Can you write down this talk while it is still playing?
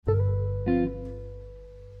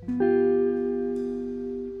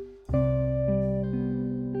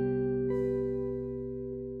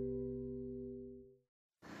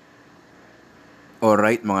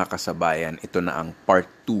Alright mga kasabayan, ito na ang part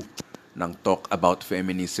 2 ng Talk About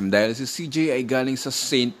Feminism. Dahil si CJ ay galing sa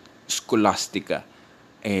Saint Scholastica.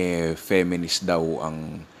 Feminist daw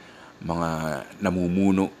ang mga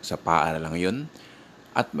namumuno sa paaralang yun.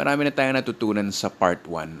 At marami na tayong natutunan sa part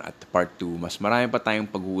 1 at part 2. Mas marami pa tayong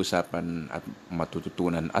pag-uusapan at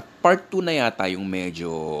matututunan. At part 2 na yata yung medyo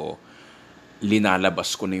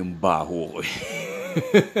linalabas ko na yung baho ko.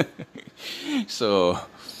 So,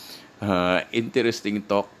 interesting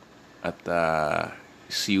talk at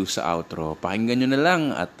see you sa outro. Pakinggan nyo na lang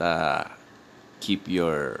at keep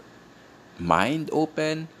your mind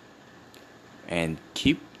open and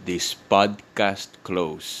keep this podcast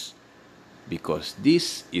close because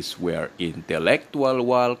this is where intellectual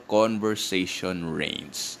conversation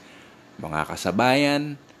reigns. Mga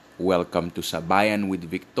kasabayan, welcome to Sabayan with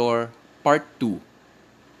Victor, Part 2,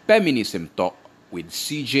 Feminism Talk with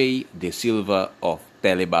CJ De Silva of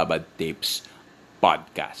Telebabad Tapes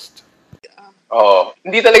Podcast.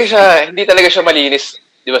 Hindi talaga siya malinis.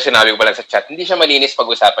 'Di ba sinabi ko pa lang sa chat, hindi siya malinis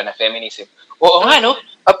pag-usapan na feminism. Oo nga no,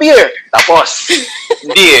 appear. Tapos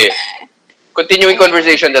hindi continuing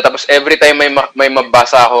conversation na tapos every time may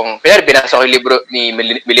mabasa akong, kaya binasa ko yung libro ni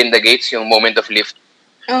Melinda Gates, yung Moment of Lift.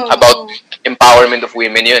 About empowerment of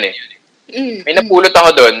women yun eh. May napulot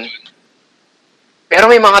ako doon. Pero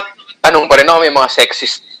may mga tanong pa rin ako, may mga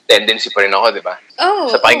sexist tendency pa rin ako, di ba?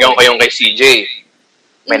 Sa pakinggan ko yung kay CJ,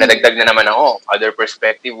 may nadagdag na naman ako, other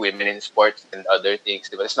perspective, women in sports and other things,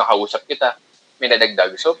 di ba? Tapos nakausap kita, may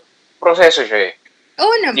nadagdag. So, proseso siya eh.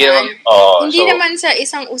 Oo naman. Hindi naman sa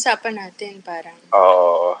isang usapan natin, parang,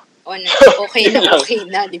 okay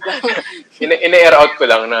na, di ba? Ina-air out ko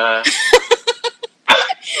lang na,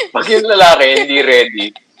 pag yung lalaki hindi ready,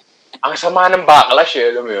 ang sama ng backlash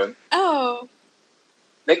eh, alam mo yun?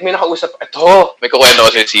 Like, may nakausap, may kukwento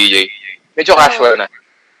ko sa CJ. Medyo casual na.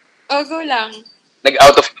 Go lang.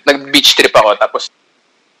 Nag-beach trip ako, tapos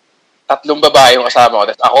 3 babae yung kasama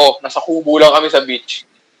ko, tapos ako, nasa kubo lang kami sa beach.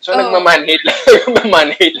 So, nagmamanhate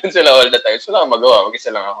lang sila all the time. So, wala akong magawa,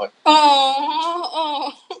 mag-isa lang ako.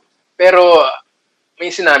 Pero,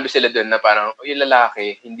 may sinabi sila doon na parang, yung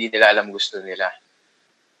lalaki, hindi nila alam gusto nila.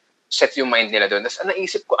 Set yung mind nila doon. Tapos,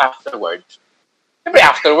 naisip ko afterwards, siyempre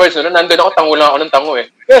afterwards, nandun ako, tango lang ako ng tango eh.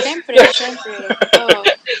 Siyempre. Kasi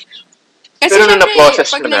pero siyempre,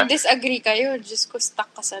 pag nag-disagree kayo, just ko stuck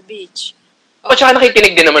ka sa beach. Tsaka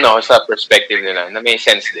nakikinig din naman ako sa perspective nila, na may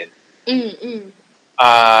sense din.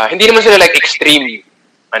 Hindi naman sila like extreme,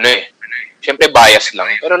 siyempre bias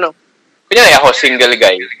lang. Pero kunyari ako, single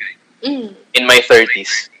guy, in my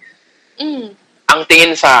 30s. Ang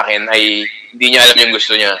tingin sa akin ay, hindi niya alam yung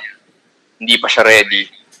gusto niya. Hindi pa siya ready.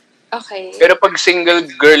 Okay. Pero pag single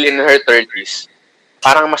girl in her 30s,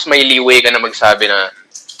 parang mas may leeway ka na magsabi na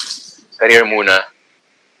career muna.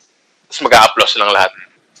 Tapos mag-a-applause lang lahat.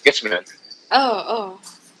 Gets mo yun?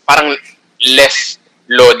 Parang less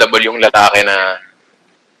laudable yung lalaki na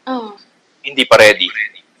hindi pa ready.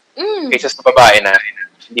 Kaysa sa babae na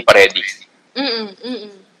hindi pa ready.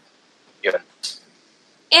 Yun.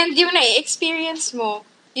 And yung na-experience mo,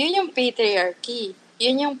 yun yung patriarchy.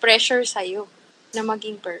 Yun yung pressure sa'yo na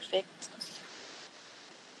maging perfect.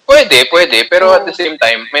 Pwede. Pero at the same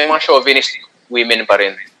time, may mga chauvinist women pa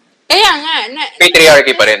rin. Kaya nga.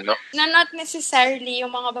 Patriarchy pa rin, no? Na not necessarily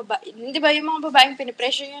yung mga babae. Di ba, yung mga babaeng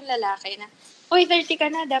pinipressure yung lalaki na, 30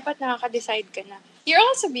 ka na, dapat nakaka-decide ka na. You're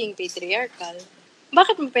also being patriarchal.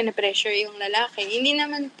 Bakit mo pinipressure yung lalaki? Hindi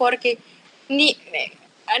naman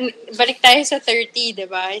balik tayo sa 30, di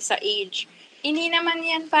ba? Sa age. Hindi naman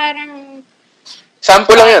yan parang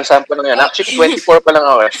Sample lang yan. Actually, 24 pa lang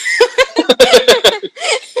ako eh.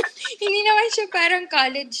 Hindi naman siya parang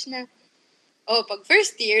college na, pag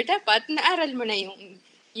first year, dapat naaral mo na yung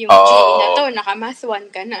GA na to, naka-math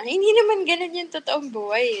 1 ka na. Hindi naman ganun yung totoong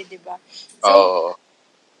buhay eh, di ba? So,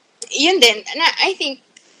 yun din. I think,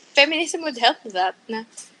 feminism would help that na,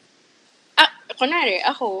 kunwari,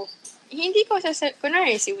 ako,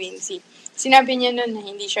 kunwari si Wincy, sinabi niya nun na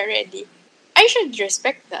hindi siya ready. I should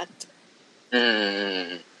respect that.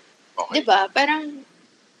 Okay. Diba? Parang,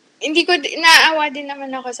 naawa din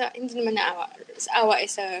naman ako hindi naman naawa. Awa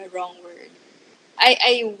is a wrong word.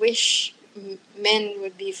 I wish men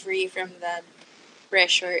would be free from that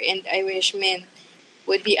pressure and I wish men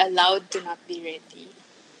would be allowed to not be ready.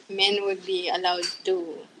 Men would be allowed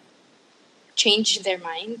to change their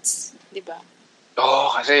minds. Diba?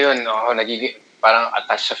 Kasi yun, nagiging, parang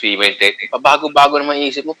attached sa female trait. Bago-bago naman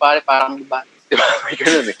isip mo, parang diba? Diba? May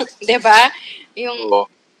ganun eh. Diba? Yung,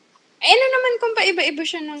 ano naman kung paiba-iba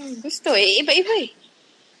siya ng gusto eh. Iba-iba eh.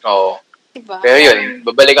 Oo. Diba? Pero yun,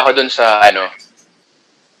 babalik ako dun sa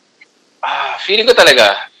feeling ko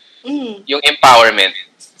talaga, yung empowerment,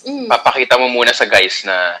 Mm. papakita mo muna sa guys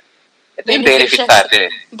na ito yung benefit Beneficial. sa atin.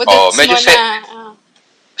 Budots Medyo mo na.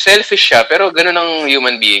 selfish siya, pero ganun ang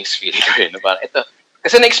human beings feel ko eh. Na parang, ito,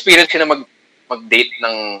 kasi na-experience ko na mag-date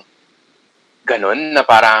ng ganun, na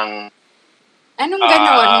parang, Anong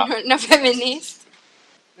ganon? Na feminist?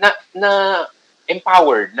 na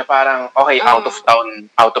empowered, na parang, okay, out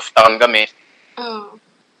of town kami,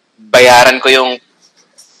 bayaran ko yung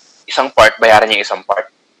isang part, bayaran niya yung isang part.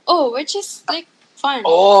 Oh, which is like fun.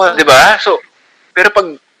 Di ba? So, pero pag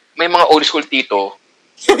may mga old school tito,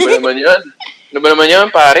 ano ba naman yan? Ano ba naman yan,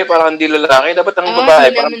 pare? Parang hindi lalaki. Dapat ang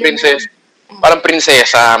babae, parang princess. Parang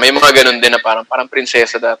prinsesa. May mga ganun din na parang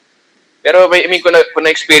prinsesa dapat. Pero kung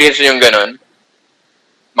na-experience nyo yung ganun,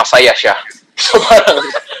 masaya siya. So parang,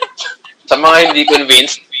 sa mga hindi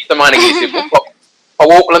convinced, sa mga nag-isip,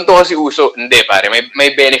 pa-woke lang to kasi uso. Hindi, pare.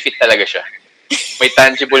 May benefit talaga siya. May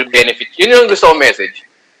tangible benefit. Yun yung gusto ko message.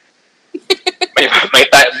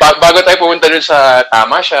 Bago tayo pumunta dun sa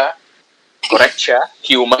tama siya, correct siya,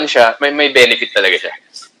 human siya, may benefit talaga siya.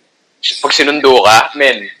 Pag sinundo ka,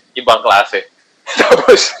 ibang klase.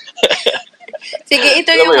 Tapos, sige,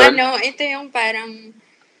 ito ito yung parang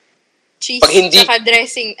cheese tsaka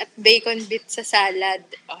dressing at bacon bit sa salad.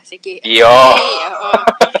 Sige. Yo!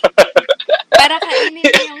 Para kainin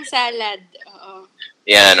mo yung salad.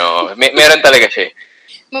 Yan, meron talaga siya.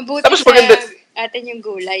 Mabuti tapos, atin yung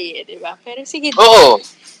gulay di ba? Pero sige. Oo.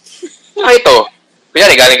 Ito.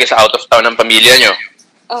 Kunyari, galing kayo sa out of town ng pamilya nyo.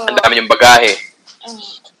 Ang dami yung bagahe.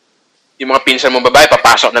 Yung mga pinsan mong babae,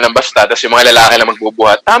 papasok na lang basta, tapos yung mga lalaki lang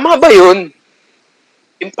magbubuhat. Tama ba yun?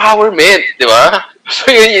 Empowerment, di ba? So,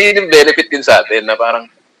 yun yung benefit din sa atin, na parang,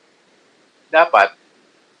 dapat,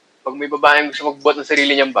 pag may babaeng gusto magbuhat ng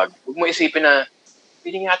sarili niyang bag, huwag mo isipin na,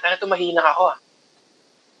 piling yata na ito, mahina ako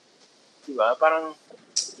Di ba? Parang,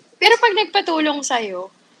 pero pag nagpatulong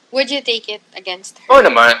sa'yo, would you take it against her? Oo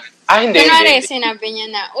naman. Hindi. Kunwari, sinabi niya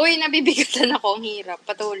na, uy, nabibigatan ako, ang hirap,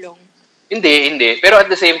 patulong. Hindi. Pero at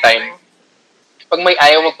the same time, pag may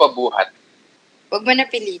ayaw magpabuhat, huwag mo na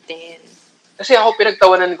pilitin. Kasi ako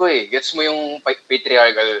pinagtawanan ko Gets mo yung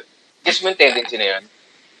patriarchal, gets mo yung tendency na yun?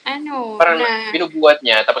 Parang binubuhat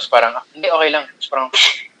niya, tapos parang, hindi, okay lang. Tapos parang,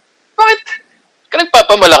 bakit? Ka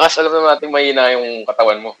nagpapamalakas, alam naman natin mahina yung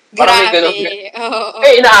katawan mo. Parang may ganun.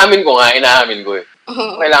 Inaamin ko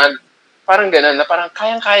Kailangan, parang ganun, na parang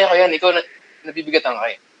kayang-kaya ko yan, ikaw nabibigatan ka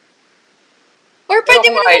Or pwede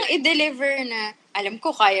mo namang i-deliver na, alam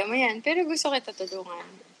ko, kaya mo yan, pero gusto kita tulungan.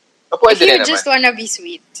 Pwede if you just wanna be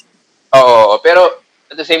sweet. Oo, pero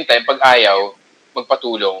at the same time, pag ayaw,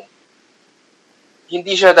 magpatulong,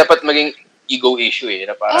 hindi siya dapat maging ego issue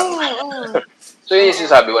na parang, so yun yung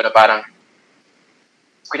sinasabi ko na parang,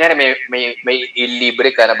 kunyari may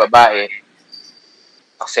ilibre ka na babae,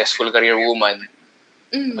 successful career woman,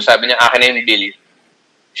 sabi niya, akin na yung bill.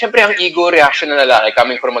 Siyempre, ang ego reaction na lalaki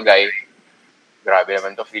coming from a guy, grabe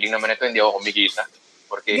naman to, feeling naman ito, hindi ako kumikita.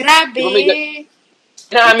 Porque, grabe!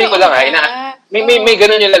 Inaamin ko lang may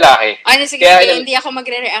ganun yung lalaki. Sige, hindi ako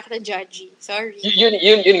magre-react na judgy. Sorry.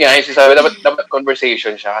 Yun nga, yung sabi, dapat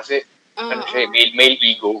conversation siya kasi, male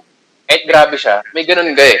ego. Grabe siya, may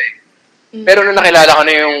ganun ga Pero nung nakilala ko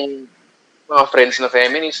na yung mga friends na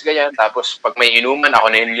feminist, ganyan, tapos pag may inuman,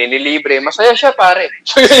 ako na yung linilibre, masaya siya, pare.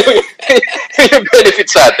 So, yung benefit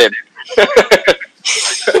sa atin.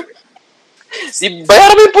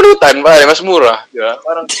 Bayaran mo yung pulutan, pare, mas mura. Di ba?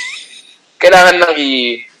 Parang, kailangan nang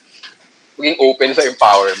maging open sa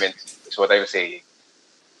empowerment. Is what I'm saying.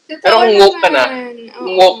 Pero kung woke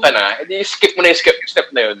ka na, edi skip mo na yung step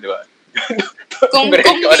na yun, di ba? Kung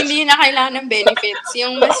hindi na kailangan ng benefits,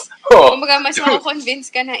 yung kumbaga mas mako-convince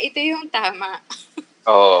ka na ito yung tama.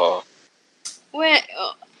 Well,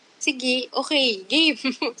 sige, okay, game.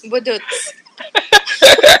 Budots.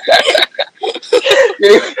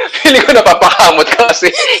 Feeling ko napapakamot ka kasi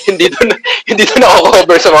hindi to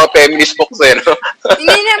na-cover sa mga feminist books no?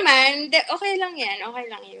 Hindi naman. Okay lang yan. Okay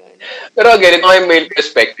lang yun. Pero again, ito yung male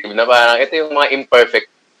perspective na parang ito yung mga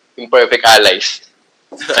imperfect allies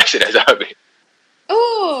na sinasabi.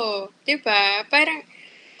 Diba? Parang,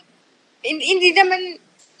 hindi naman,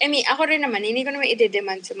 ako rin naman, hindi ko naman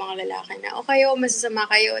i-demand sa mga lalaki na, kayo, masasama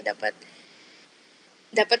kayo, dapat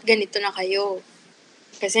ganito na kayo.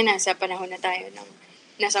 Kasi nasa panahon na tayo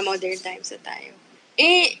nasa modern times na tayo.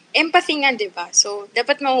 Empathy nga, diba? So,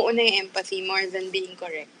 dapat mauuna yung empathy more than being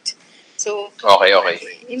correct. So, okay.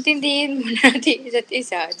 Intindihin mo natin isa't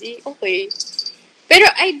isa, okay. Pero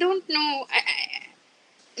I don't know,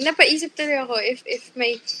 napaisip talaga ako if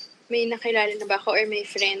may nakilala na ba ako or may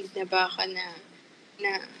friend na ba ako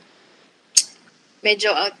na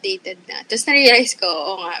medyo outdated na. Tapos na-realize ko,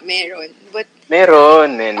 oo nga, meron. But,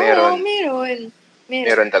 Meron. oo, meron.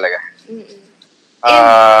 Meron talaga. Mm-mm. And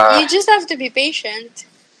Ah, you just have to be patient.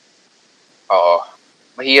 oo.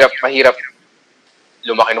 Mahirap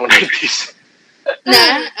lumaki nung 90s.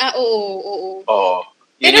 Na? Oo. Oo.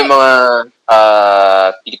 Yun Pero, yung mga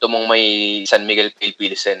tito mong may San Miguel Pale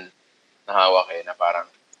Pilsen na hawak na parang,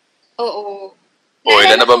 oo.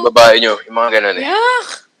 ilan na bang babae nyo? Yung mga ganun Yak!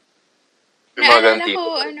 Yung mga ganun Naalala tito.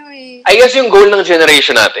 ko, I guess yung goal ng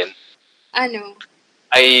generation natin Ano?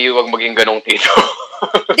 ay huwag maging ganong tito.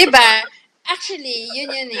 Diba? Actually,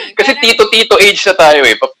 yun eh. Kasi Parang, tito age na tayo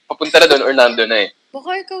Papunta na doon or nandun na baka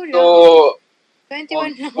ikaw lang. So,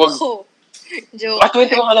 21 lang wag- ako. Joke.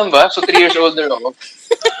 21 ka lang ba? So, 3 years older ako.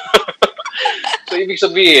 So, ibig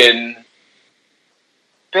sabihin,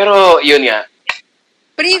 pero yun nga.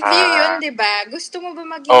 Preview yun, diba? Gusto mo ba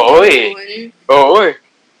maging Oo Oo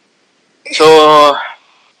So,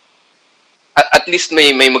 at least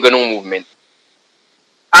may ganung movement.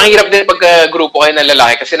 Ang hirap din pagka grupo kayo ng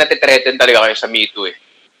lalaki kasi natitreaten talaga kayo sa Me Too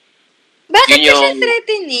Bakit Yun siya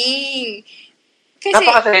threatening? Kasi,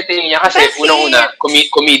 napaka-threatening niya kasi bakit? unang-una,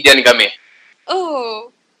 comedian kami. Oo.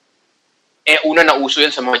 Una na uso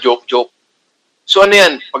yan sa mga joke-joke. So ano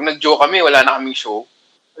yan, pag nag-joke kami, wala na kaming show.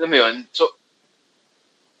 Alam mo yun? So,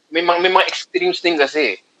 may mga extremes din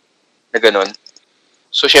kasi na ganun.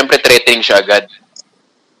 So, syempre, threatening siya agad.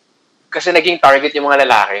 Kasi naging target yung mga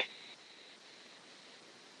lalaki.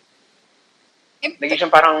 Naging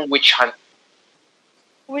siyang parang witch hunt.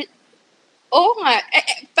 Oo nga.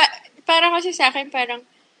 Para kasi sa akin, parang,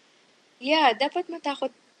 yeah, dapat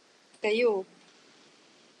matakot kayo.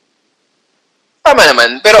 Tama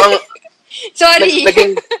naman. Pero ang Sorry.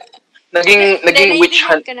 naging witch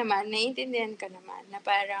hunt. Naiintindihan ka naman na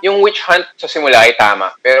parang... Yung witch hunt sa simula ay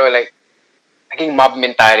tama. Pero like, naging mob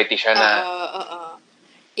mentality siya na... Oo.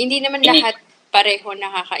 Hindi naman lahat pareho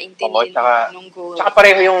nakakaintindi ng goal. Tsaka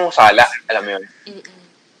pareho yung sala. Alam mo yun? Mm-mm.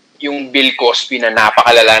 Yung Bill Cosby na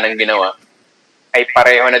napakalala ng ginawa ay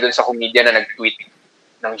pareho na dun sa comedian na nag-tweet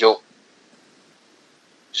ng joke.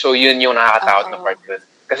 So, yun yung nakakatakot na part dun.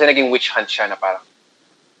 Kasi naging witch hunt siya na parang,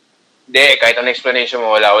 hindi, kahit ang explanation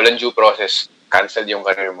mo, walang due process, cancel yung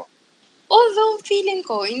career mo. Although, feeling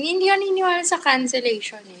ko, hindi ako niniwala sa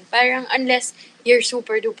cancellation eh. Parang, unless you're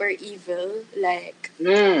super-duper evil, like...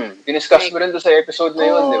 Diniscuss mo rin doon sa episode na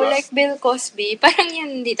yun, di ba? like Bill Cosby, parang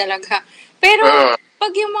yan hindi talaga. Pero,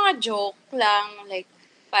 pag yung mga joke lang, like,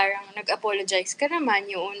 parang nag-apologize ka naman,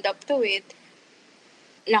 you owned up to it,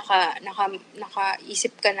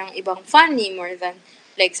 nakaisip ka ng ibang funny more than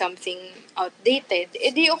like something outdated,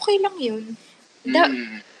 edi okay lang yun.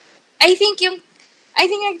 I think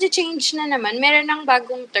nag-change na naman. Meron ng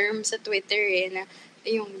bagong term sa Twitter na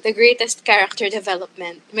yung the greatest character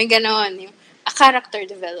development. May ganon, yung a character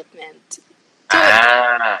development. So,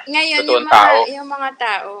 ngayon, yung mga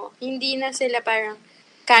tao, hindi na sila parang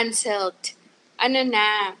cancelled.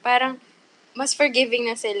 Parang mas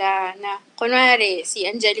forgiving na sila na, kunwari, si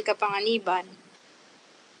Angelica Panganiban,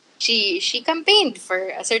 she campaigned for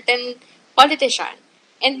a certain politician.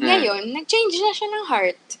 And ngayon, nag-change na siya ng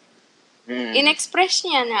heart. In-express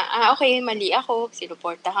niya na, okay, mali ako,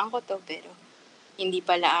 sinuportahan ko to, pero hindi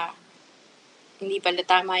pala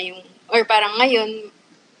tama yung, or parang ngayon,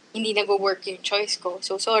 hindi nag-work yung choice ko,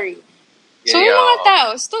 so sorry. So, yung mga tao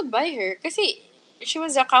stood by her kasi she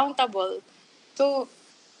was accountable. So,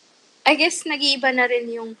 I guess nag-iiba na rin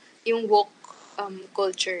yung woke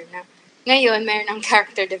culture na ngayon, meron ng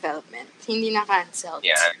character development. Hindi na-cancelled.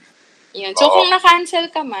 Yeah. Yun. So, kung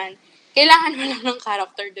na-cancel ka man, kailangan mo lang ng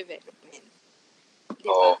character development.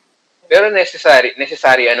 Diba? Oo. Pero necessary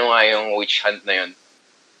nga yung witch hunt na yun.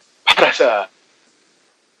 Para sa...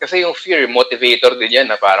 Kasi yung fear, motivator din yan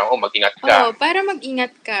na parang, mag-ingat ka. Para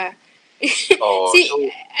mag-ingat ka.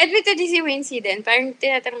 Admittedly si Wincy din, parang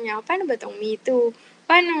tinatanong niya ako, paano ba itong Me Too?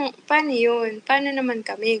 Paano yun? Paano naman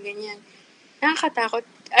kami? Ganyan. Nakakatakot.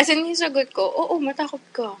 As in, yung sagot ko, oo, matakot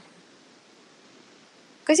ka.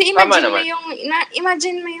 Kasi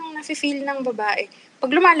imagine mo yung nafe-feel ng babae.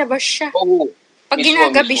 Pag lumalabas siya, pag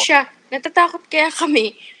ginagabi siya, natatakot kaya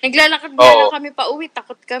kami. Naglalakad lang kami pa uwi,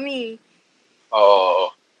 takot kami.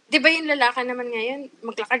 Oo. Di ba yung lalaki naman ngayon,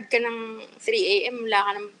 maglakad ka ng 3 a.m., wala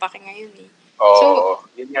ka naman pake ngayon eh.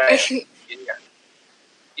 Yun nga.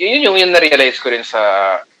 Yun yung na-realize ko rin sa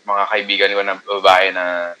mga kaibigan ko na babae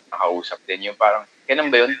na nakausap din. Yung parang,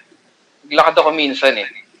 kailan ba yun? Naglakad ako minsan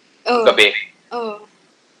gabi.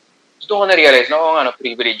 Gusto ko na-realize na,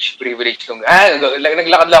 privilege tong,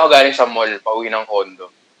 naglakad lang ako galing sa mall, pauwi ng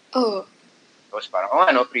condo. Tapos parang,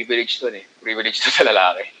 privilege to Privilege to sa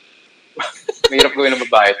lalaki. Mahirap gawin ng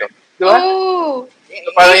babae to. Di ba? Oh! So,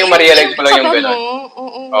 parang yung ma-realize mo lang yung kaba gano'n. mo,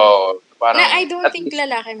 oo. Oo. Parang, Na I don't at think least,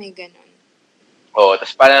 lalaki may ganon.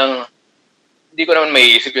 tapos parang, hindi ko naman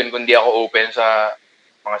maiisip yun kung di ako open sa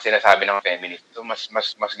mga sinasabi ng feminist. So,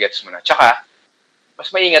 mas gets mo na. Tsaka, mas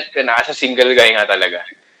maingat ka na as a single guy nga talaga.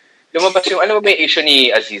 Lumabas yung, alam mo ba yung issue ni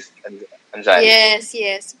Aziz Ansari?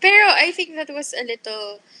 Yes. Pero I think that was a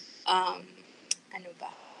little, ano ba?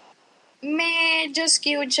 Medyo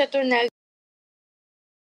skewed siya to na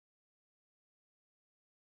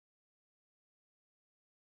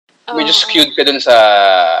Medyo oo. skewed ka dun sa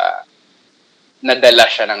nadala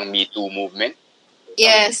siya ng Me Too movement.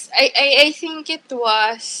 Yes, I think it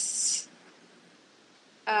was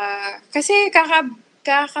kasi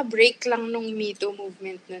kaka-break lang nung Me Too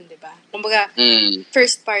movement nun, 'di ba? Kumbaga,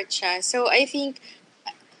 first part siya. So I think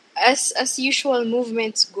as usual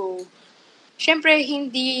movements go, syempre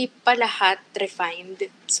hindi pa lahat refined.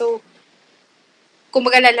 So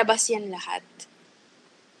kumbaga lalabas yan lahat.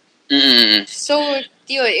 Mm-mm. So,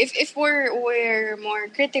 yun, if we're more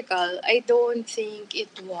critical, I don't think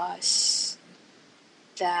it was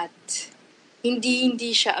that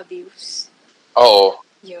hindi siya abuse. Oo.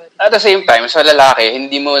 Yun. At the same time, sa lalaki,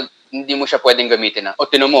 hindi mo siya pwedeng gamitin na,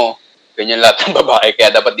 tinan mo, ganyan lahat ng babae,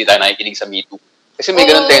 kaya dapat di tayo nakikinig sa Me Too. Kasi may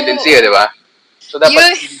ganun tendency, di ba? So,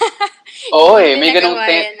 dapat, may ganung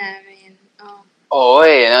tendency. namin. Oo,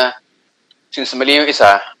 na, since mali yung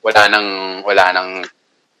isa, wala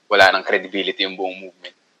nang credibility yung buong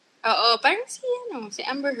movement. Oo, parang si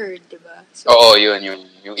Amber Heard, di ba? So, yun,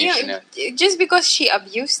 yung issue na. Just because she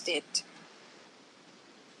abused it,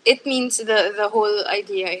 it means the whole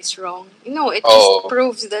idea is wrong. It just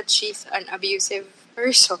proves that she's an abusive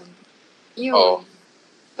person. Yun.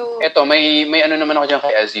 So, eto, may ano naman ako dyan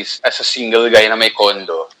kay Aziz, as a single guy na may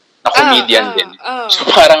condo, na comedian din. So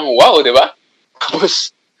parang, wow, di ba?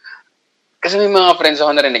 Tapos, kasi may mga friends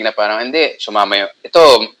ako narinig na parang, hindi, sumama yun.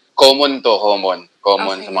 Ito, common sa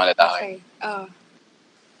mga lalaki. Okay.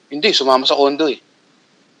 Hindi, sumama sa condo eh.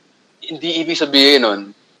 Hindi ibig sabihin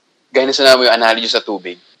nun, gaya na sinabi yung analogy sa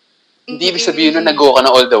tubig, hindi ibig sabihin nun nag-go ka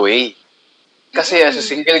na all the way. Kasi as a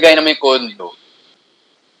single guy na may condo,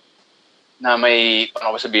 na may,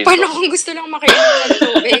 paano ko sabihin paano kung gusto lang makainom ng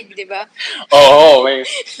tubig, di ba? Oo, may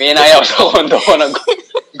inaya ko sa condo ko na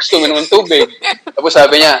gusto mo naman tubig. Tapos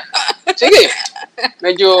sabi niya, sige,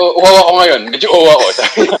 medyo uhaw ako ngayon. Medyo uhaw ako,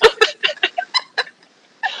 sabi niya.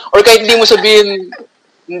 Or kahit hindi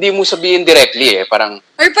mo sabihin directly parang...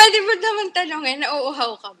 Or pwede mo naman tanongin,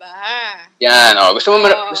 nauuhaw ka ba? Yan, gusto mo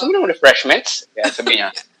ng refreshments? Yan, sabi niya,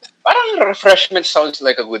 parang refreshments sounds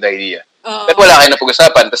like a good idea. Pero wala kayo na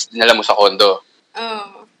pag-usapan, tapos dinala mo sa condo.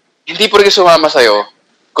 Hindi po rin sumama sa'yo,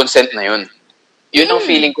 consent na yun. Yun ang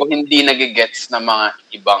feeling ko hindi nagigets ng mga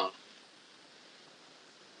ibang.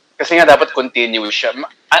 Kasi nga dapat continuous siya.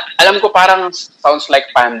 Alam ko parang sounds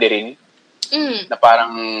like pandering. Na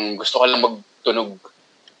parang gusto ko lang magtunog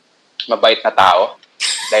mabait na tao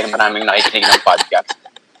dahil maraming nakikinig ng podcast.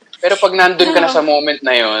 Pero pag nandun ka na sa moment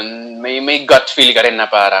na yun, may gut feel ka rin na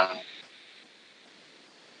parang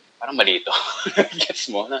mali ito.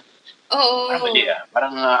 Gets mo na? Oo. Parang mali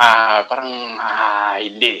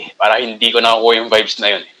hindi. Parang hindi ko nakukuha yung vibes na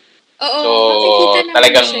yun. Oo, so,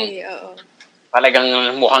 talagang siya. Oo. Talagang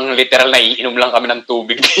mukhang literal na iinom lang kami ng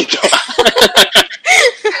tubig dito.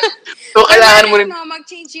 So, kailangan mo rin...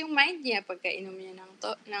 mag-change yung mind niya pagka inom niya ng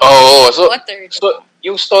water. So,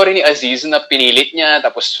 yung story ni Aziz na pinilit niya,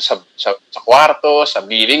 tapos sa kwarto, sa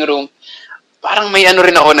living room, parang may ano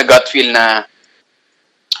rin ako na gut feel na,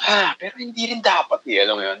 pero hindi rin dapat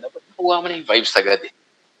alam mo yun. Dapat nakuha mo na yung vibes agad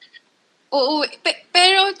Oo,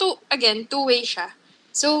 pero two-way siya.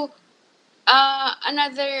 So,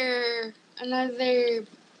 another, ano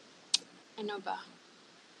ba?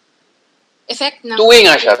 Effect ng... Two-way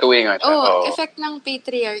nga siya. Effect ng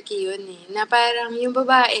patriarchy yun na parang yung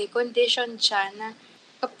babae, conditioned siya na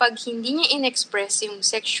kapag hindi niya in-express yung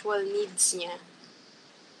sexual needs niya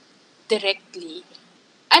directly,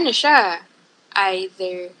 siya?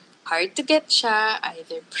 Either hard to get siya,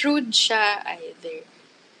 either prude siya, either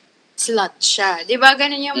slut siya. Di ba?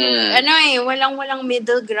 Ganun yung, walang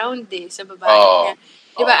middle ground sa babae niya.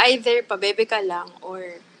 Di ba? Either pabebe ka lang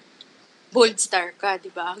or bold star ka, di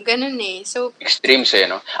ba? Ganun So, extremes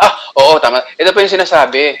no? Oo, tama. Ito pa yung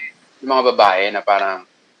sinasabi ng mga babae na parang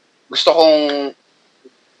gusto kong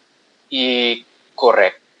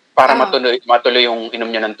i-correct para matuloy yung inom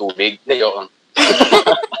niya ng tubig. Ayoko.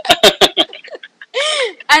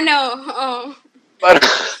 Parang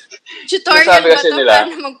tutorial ba ito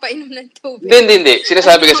paano magpainom ng tubig? Hindi.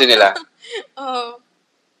 Sinasabi kasi nila,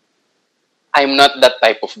 I'm not that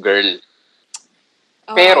type of girl.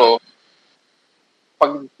 Pero,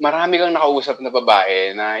 pag marami kang nakausap na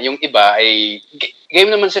babae na yung iba ay game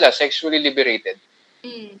naman sila, sexually liberated.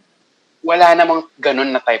 Wala namang ganun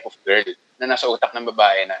na type of girl na nasa utak ng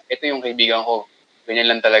babae na ito yung kaibigan ko, ganyan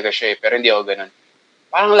lang talaga siya pero hindi ako ganun.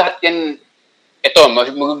 Parang lahat yan, ito,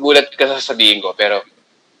 magugulat ka sa sasabihin ko, pero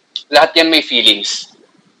lahat yan may feelings.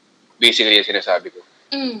 Basically, yung sinasabi ko.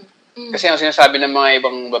 Kasi ang sinasabi ng mga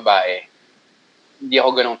ibang babae, hindi ako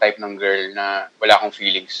ganong type ng girl na wala akong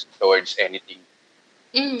feelings towards anything.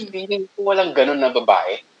 Feeling ko walang ganon na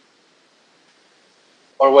babae.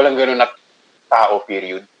 Or walang ganon na tao,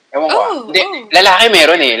 period. Ewan ko. Hindi, lalaki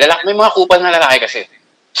meron eh. May mga kupal na lalaki kasi.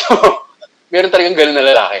 So, meron talagang ganon na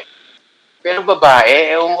lalaki. Pero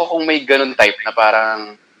babae, ewan ko kung may ganon type na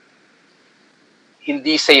parang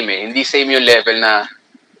hindi same eh. Hindi same yung level na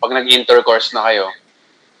pag nag-intercourse na kayo,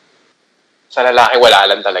 sa lalaki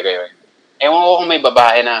wala lang talaga yun. Ewan ko kung may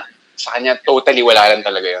babae na sa kanya totally wala lang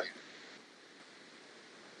talaga yun.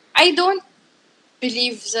 I don't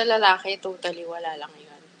believe sa lalaki totally wala lang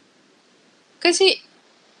yun. Kasi,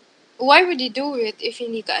 why would you do it if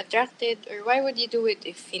hindi ka attracted? Or why would you do it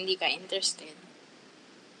if hindi ka interested?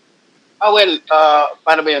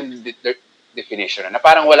 Paano ba yung definition na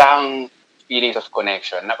parang wala kang feelings of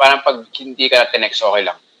connection? Na parang pag hindi ka na-text, okay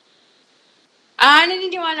lang?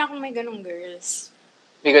 Naniniwala akong may ganong girls.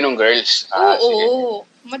 May ganong girls? Oo.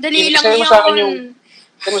 Madali lang yun. Send mo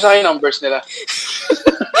sa akin yung numbers nila.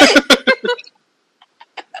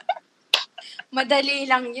 Madali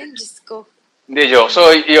lang yun, Diyos ko. Hindi, joke.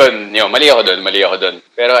 So, yun. Mali ako doon.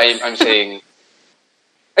 Pero I'm saying,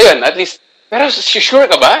 ayun, at least, pero sure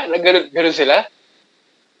ka ba? Ganun sila?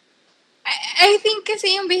 I think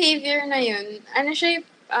kasi yung behavior na yun,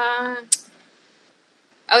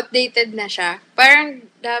 outdated na siya. Parang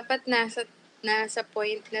dapat nasa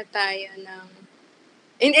point na tayo ng...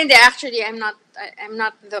 Hindi, actually, I'm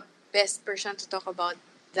not the best person to talk about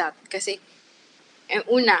that. Kasi,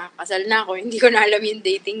 una, kasal na ako, hindi ko na alam yung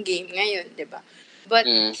dating game ngayon, di ba? But,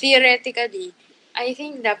 theoretically, I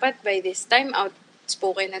think dapat by this time,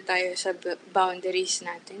 outspoken na tayo sa boundaries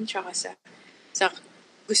natin, tsaka sa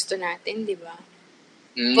gusto natin, di ba?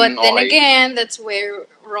 But then again, that's where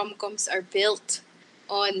rom-coms are built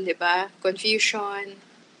on, di ba? Confusion.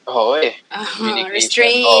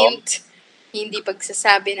 Restraint. Hindi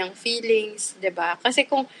pagsasabi ng feelings, di ba? Kasi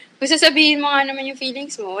kung sasabihin mo nga naman yung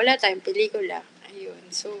feelings mo, wala tayong pelikula. Ayun.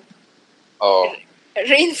 So,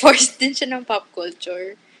 reinforced din siya ng pop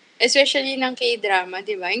culture. Especially ng K-drama,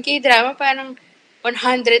 di ba? Yung K-drama parang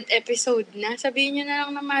 100 episode na. Sabihin nyo na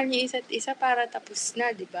lang na mahal niyo isa't isa para tapos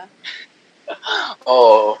na, di ba?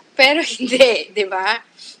 Pero hindi, di ba?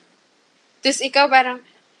 Tapos ikaw parang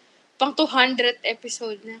pang 200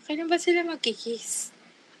 episode na. Kailan ba sila magkikiss?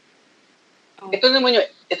 Ito yung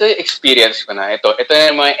experience ko na. Ito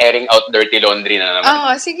yung mga airing out dirty laundry na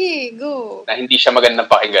naman. Sige, go. Na hindi siya magandang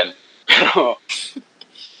pakinggan. Pero...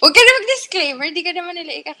 Huwag ka na mag-disclaimer, di ka naman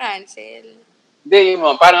nila ika-cancel. Hindi,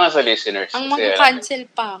 parang sa listeners. Ang mga cancel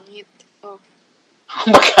pangit. Ang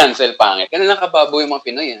mag-cancel pangit. Ganun lang kababo yung mga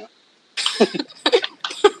Pinoy,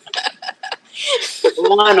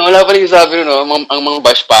 wala pa rin sabi ang mga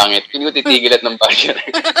bash pangit. Hindi ko titigil at ng basher.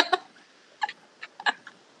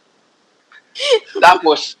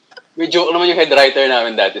 Tapos, may joke naman yung head writer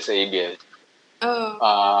namin dati sa ABS.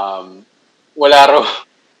 Wala raw.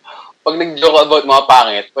 Pag nag-joke about mga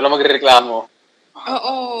pangit, wala magre-reklamo.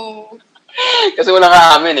 Oo. Kasi wala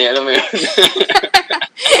nga amin alam mo yun.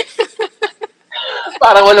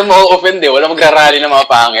 Parang walang ma-offend walang magra-rally ng mga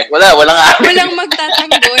pangit. Wala nga amin. Walang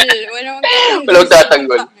magtatanggol. Walang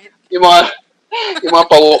magtatanggol. Yung mga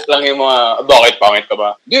pawok lang yung mga, bakit pangit ka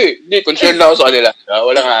ba? Hindi, concern lang ako sa kanila.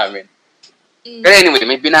 Wala nga amin. Pero anyway,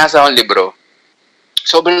 may binasa akong libro.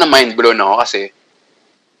 Sobrang na mind blown ako kasi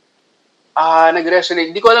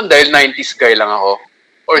nag-resonate. Hindi ko alam dahil 90s guy lang ako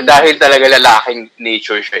or dahil talaga lalaking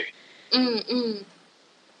nature siya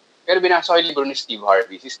Pero binasa ko yung libro ni Steve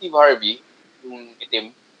Harvey. Si Steve Harvey, yung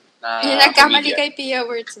itim na yung nagkamali kay Pia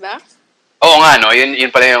Wurtzbach? Oo nga,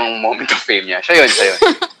 Yun pala yung moment of fame niya. Siya yun.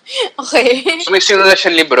 Okay. So may sinulat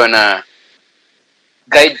siyang libro na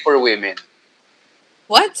Guide for Women.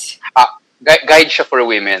 What? Guide siya for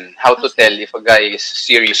women. How to tell if a guy is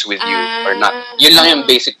serious with you or not. Yun lang yung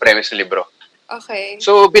basic premise ng libro. Okay.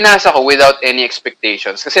 So, binasa ko without any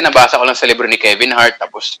expectations. Kasi nabasa ko lang sa libro ni Kevin Hart,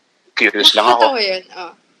 tapos curious lang ako. Nakatawa yun,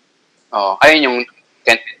 Ayun yung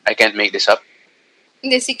I can't make this up.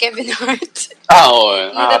 Hindi, si Kevin Hart. Oo.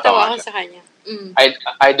 Natatawa ko sa kanya.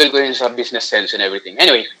 Idol ko rin sa business sense and everything.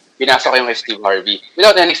 Anyway, binasa ko yung kay Steve Harvey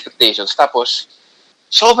without any expectations. Tapos,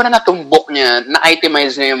 sobrang natumbok niya,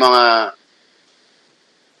 na-itemize niya yung mga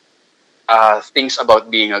things about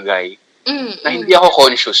being a guy na hindi ako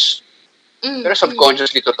conscious. Pero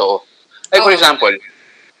subconsciously totoo. Like for example,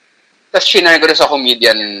 tas shinare ko rin sa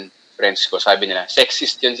comedian friends ko, sabi nila,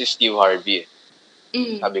 sexist yun si Steve Harvey.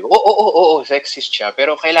 Sabi ko, oo, sexist siya.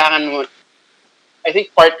 Pero kailangan mo, I think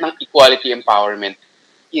part ng equality empowerment,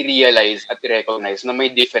 i-realize at i-recognize na may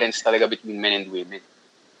difference talaga between men and women.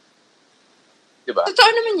 Diba? Totoo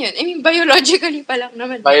naman yun. I mean, biologically pa lang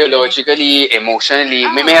naman. Biologically, emotionally,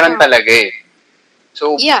 may meron talaga eh.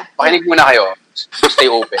 So, pakinig muna kayo. Stay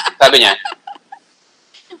open. Sabi niya.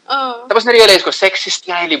 Tapos na-realize ko, sexist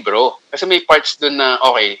nga yung libro. Kasi may parts dun na,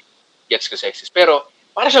 okay, gets ko sexist. Pero,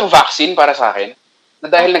 para siyang vaccine para sa akin, na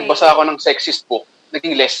dahil nagbasa ako ng sexist book,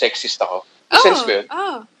 naging less sexist ako. Sense ba yun?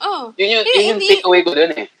 Yun yung takeaway ko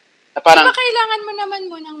dun eh. Na parang, diba kailangan mo naman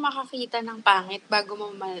munang makakita ng pangit bago mo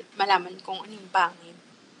malaman kung ano yung pangit?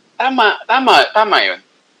 Tama yun.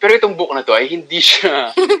 Pero itong book na to ay hindi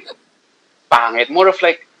siya pangit. More of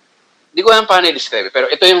like, hindi ko alam paano i-describe. Pero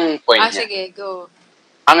ito yung point niya. Sige, go.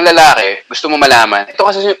 Ang lalaki, gusto mo malaman. Ito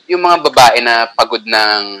kasi yung mga babae na pagod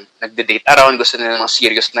ng nagde-date around, gusto nila ng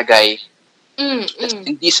serious na guy.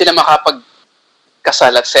 Hindi sila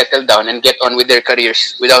makapagkasal at settle down and get on with their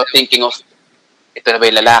careers without thinking of, ito na ba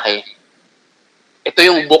yung lalaki? Ito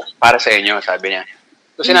yung book para sa inyo, sabi niya.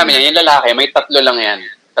 So sinabi niya, yung lalaki, may 3 lang yan.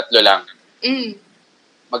 3 lang.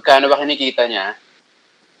 Magkano ba kinikita niya?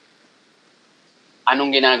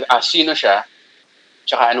 Sino siya?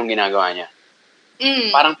 Tsaka anong ginagawa niya?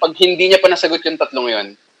 Parang pag hindi niya pa nasagot yung 3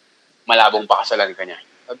 yun, malabong pakasalan ka niya.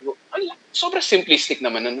 Sabi ko, sobrang simplistic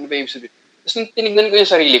naman. Ano ba yung sabi? Tapos nung tinignan ko yung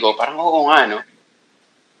sarili ko, parang oo nga, no?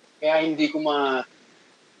 Kaya hindi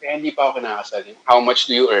pa ako kinakasal. How much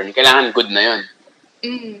do you earn? Kailangan good na yun.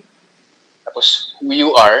 Tapos, who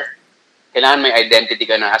you are, kailangan may identity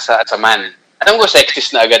ka na as a man. Alam ko, sexist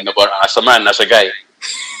na agad, no? Parang as a man, as a guy.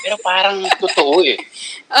 Pero parang totoo eh.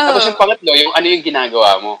 Tapos yung pangatlo, yung ano yung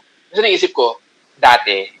ginagawa mo. Kasi naisip ko,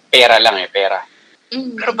 dati, pera lang eh, pera.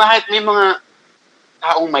 Pero bakit may mga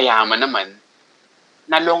taong mayaman naman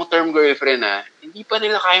na long-term girlfriend na hindi pa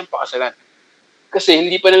nila kayang pakasalan? Kasi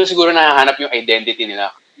hindi pa nila siguro nahahanap yung identity nila.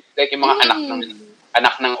 Like yung mga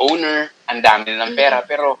anak ng owner, ang dami nilang pera,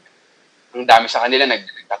 pero ang dami sa kanila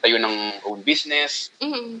nagtatayo ng own business.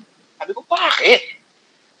 Sabi ko, bakit?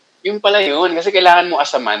 Yung pala yun. Kasi kailangan mo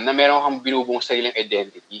as a man na meron kang binubong sariling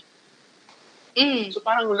identity. So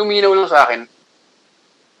parang luminaw lang sa akin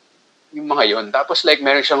yung mga yun. Tapos like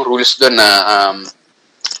meron siyang rules doon na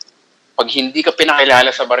pag hindi ka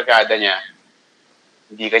pinakilala sa barkada niya,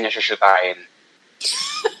 hindi ka niya syusyutain.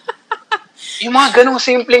 Yung mga ganong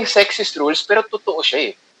simpleng sexist rules, pero totoo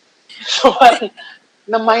siya eh. So parang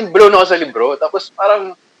na-mind blown ako sa libro. Tapos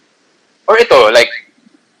parang, or ito, like,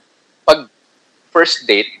 pag first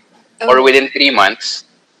date, or within 3 months,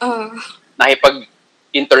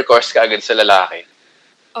 nakipag-intercourse ka agad sa lalaki.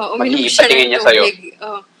 Mag-iiba tingin niya sa'yo.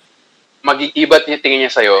 Mag-iiba tingin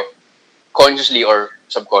niya sa'yo, consciously or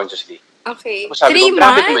subconsciously. Okay. Tapos sabi 3 ko,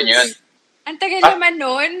 grabe months? naman yun. Ang tagal naman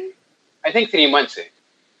nun. I think 3 months eh.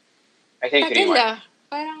 I think 3 months.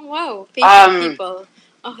 Parang wow. Patient people.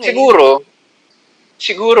 Okay.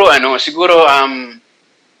 Siguro,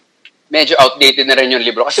 medyo outdated na rin yung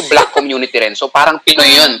libro kasi black community rin. So parang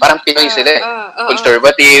Pinoy yun. Parang Pinoy sila eh.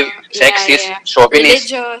 Conservative, sexist,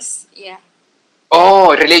 chauvinist. Religious. Yeah.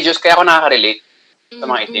 Religious. Kaya ako nakaka-relate sa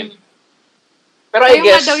mga itim. Pero I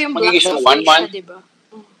guess, magiging siya 1 month. Diba?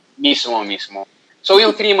 Mismo. So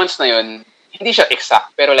yung 3 months na yun, hindi siya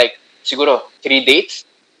exact. Pero like, siguro, 3 dates?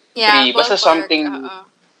 Yeah, 3, basta something...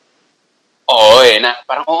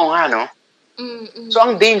 parang oo nga, no? So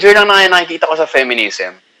ang danger lang na nakikita ko sa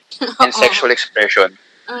feminism and sexual expression,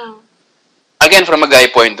 again, from a guy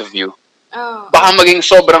point of view, baka maging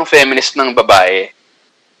sobrang feminist ng babae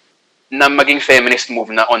na maging feminist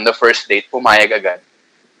move na on the first date, pumayag agad.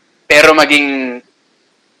 Pero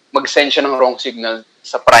mag-send siya ng wrong signal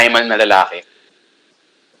sa primal na lalaki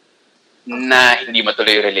na hindi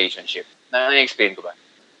matuloy yung relationship. Na-explain ko ba?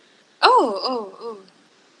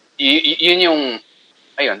 Yun yung,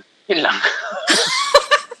 yun lang.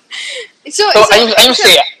 so I'm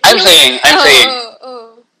saying,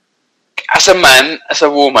 as a man, as a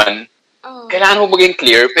woman, kailangan mo maging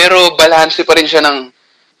clear, pero balance pa rin siya ng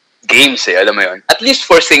games eh, alam mo yun. At least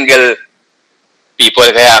for single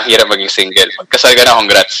people, kaya hirap maging single. Magkasal ka na,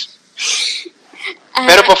 congrats.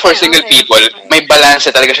 Pero for single people, may balance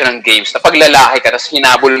talaga siya ng games. Na pag lalaki ka, tapos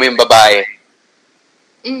hinabol mo yung babae.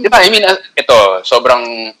 Di ba? I mean, ito,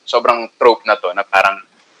 sobrang trope na to, na parang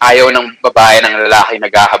ayaw ng babae ng lalaki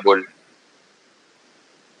naghahabol.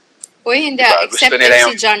 Uy, hindi. Diba? Except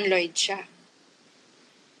si John Lloyd siya.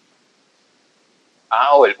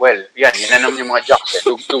 Yan na naman yung mga jokes eh.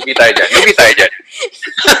 Lugi tayo dyan.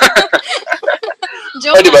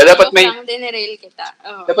 Joke diba? lang, Dapat joke lang, dinerail kita.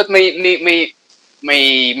 Oh. Dapat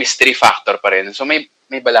may mystery factor pa rin. So may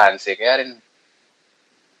balance. Kaya rin,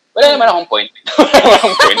 wala naman akong point.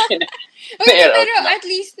 Okay, pero at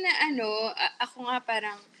least na ako nga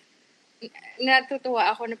parang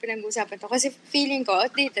natutuwa ako na pinag-usapan to. Kasi feeling ko,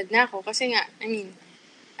 outdated na ako. Kasi nga, I mean,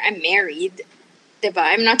 I'm married.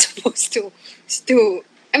 Diba? I'm not supposed to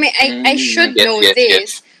I mean, I should know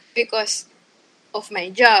this because of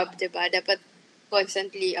my job, diba? Dapat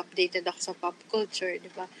constantly updated ako sa pop culture,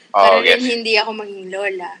 diba? Para rin hindi ako maging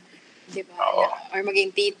lola, diba? Or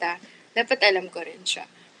maging tita. Dapat alam ko rin siya.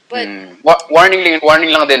 But,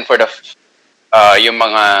 warning lang din for the yung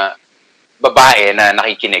mga babae na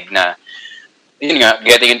nakikinig na yun nga,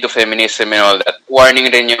 getting into feminism and all that. Warning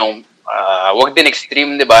rin yung wag din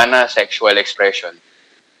extreme, di ba, na sexual expression.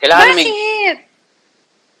 Kailangan bakit?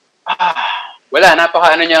 Wala,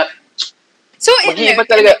 napaka niya. So,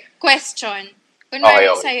 talaga. Question.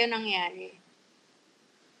 Kunwari sa'yo nangyari.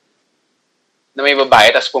 Na may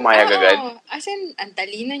babae, tas pumayag agad? As in, ang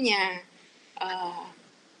talino niya.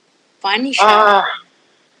 Funny siya.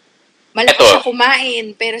 Malaki siya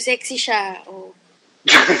kumain, pero sexy siya.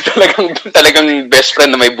 talagang best friend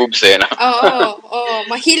na may boobs eh. No? Oo.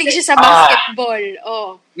 Mahilig siya sa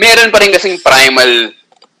basketball. Meron pa rin kasing primal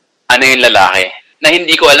yung lalaki na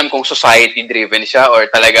hindi ko alam kung society-driven siya or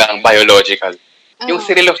talagang biological. Yung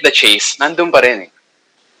thrill of the chase, nandun pa rin eh.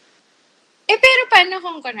 Pero paano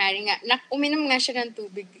kung kunwari nga, uminom nga siya ng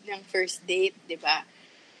tubig ng first date, di ba?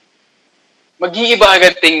 Mag-iiba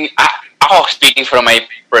agad ako speaking from my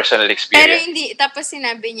personal experience. Pero hindi, tapos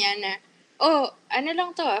sinabi niya na, ano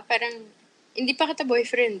lang to parang, hindi pa kita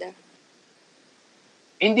boyfriend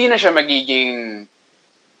Hindi na siya magiging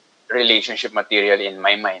relationship material in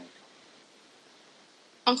my mind.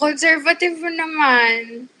 Ang conservative mo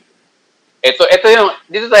naman. Ito yung,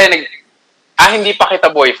 dito tayo hindi pa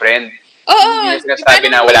kita boyfriend. Oo. Hindi na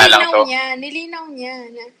sinasabi na wala lang to. Nilinaw niya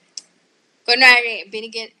na, kunwari,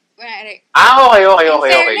 okay.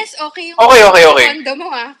 Fairness, okay yung okay. kondo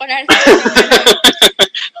mo kunwari.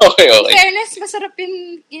 Okay. In fairness, masarap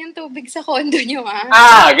yung tubig sa kondo nyo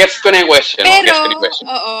gets ko na yung question. Pero,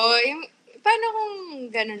 paano kung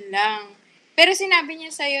ganun lang? Pero sinabi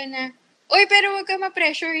niya sa'yo na, pero wag ka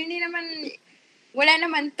ma-pressure, wala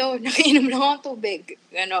naman to, nakiinom lang akong tubig.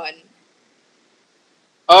 Ganon.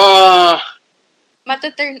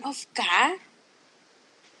 Mata-turn off ka?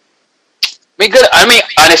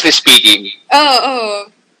 Honestly speaking,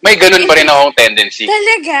 may ganun pa rin akong tendency.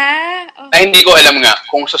 Talaga? Na hindi ko alam nga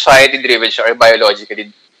kung society-driven siya or biologically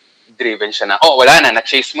driven siya na, wala na,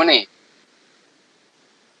 na-chase mo na eh.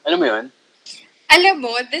 Alam mo yun? Alam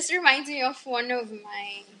mo, this reminds me of one of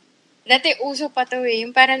my, dati uso pa to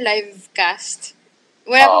yung parang live cast.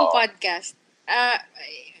 Wala pong podcast.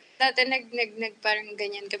 Dati parang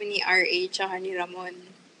ganyan kami ni RA tsaka ni Ramon.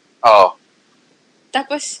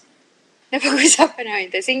 Tapos, napag-usapan namin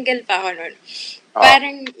ito. Single pa ako nun.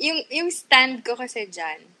 Parang, yung stand ko kasi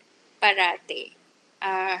dyan, parati,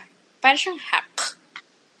 parang siyang hack.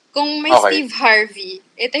 Kung may Steve Harvey,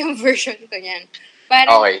 ito yung version ko niyan.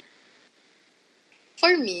 Parang,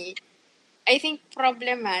 for me, I think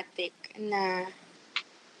problematic na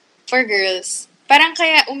for girls, parang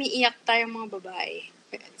kaya umiiyak tayong mga babae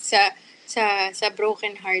sa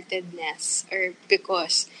broken-heartedness or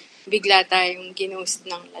because bigla tayong ginost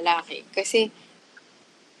ng lalaki. Kasi,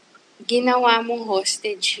 ginawa mong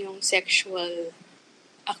hostage yung sexual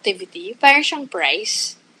activity. Parang siyang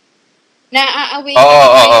price.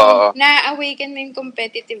 Na-awaken mo yung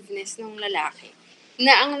competitiveness ng lalaki.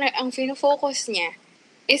 Na ang fino-focus niya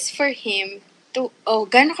is for him to,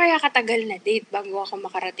 gano'n kaya katagal na date bago ako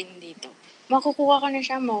makarating dito. Makukuha ko na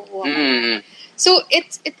siya. So,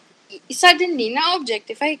 suddenly,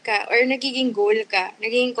 na-objectify ka or nagiging goal ka,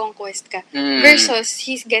 nagiging conquest ka versus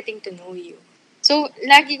he's getting to know you. So,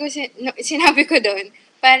 lagi ko sinabi ko doon,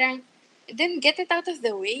 parang, then get it out of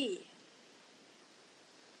the way.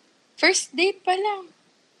 First date pa lang.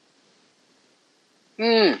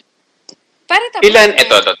 Para tapos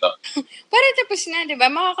Para tapos na, di ba?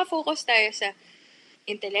 Makaka-focus tayo sa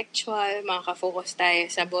intellectual, makaka-focus tayo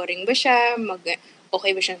sa boring ba siya,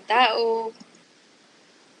 okay ba siyang tao.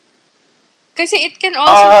 Kasi it can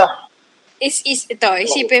also,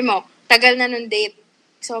 isipin mo, tagal na nung date,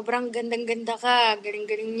 sobrang gandang-ganda ka,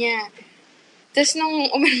 galing-galing niya. Tapos nung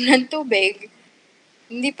uminom ng tubig,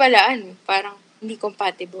 hindi pala, parang hindi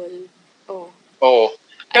compatible.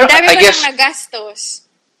 Ang dami pa lang nagastos.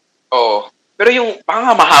 Pero yung,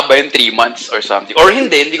 mahaba yung 3 months or something. Or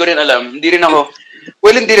hindi ko rin alam. Hindi rin ako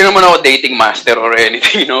Well, hindi rin naman ako dating master or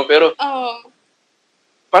anything, no? Pero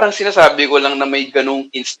parang sinasabi ko lang na may ganung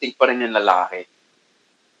instinct pa rin yung lalaki.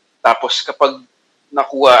 Tapos kapag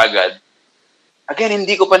nakuha agad, again,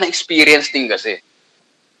 hindi ko pa na-experience din kasi.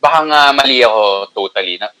 Baka nga mali ako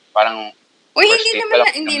totally. Na, parang Uy,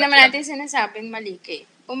 hindi naman natin sinasabing mali kay.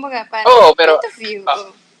 Kumbaga, parang Oo, pero point of view.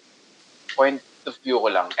 Point of view ko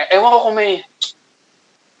lang. Ewan ko kung may...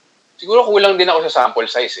 Siguro kulang din ako sa sample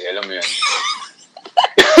size eh. Alam mo yun.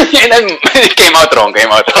 Came out wrong.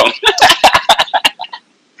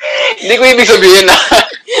 Hindi ko ibig sabihin na...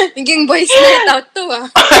 Naging boys night out to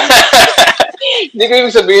Hindi ko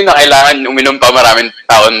ibig sabihin na kailangan uminom pa maraming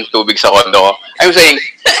taon tubig sa kondo ko. I'm saying,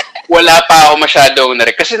 wala pa ako masyadong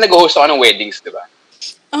narin. Kasi nag-host ako ng weddings, di ba?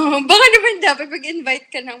 Baka naman dapat pag-invite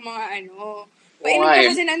ka ng mga painom ka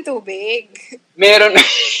kasi ng tubig. Meron,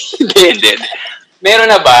 hindi. Meron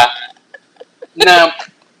na ba na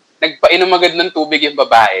nagpainom agad ng tubig yung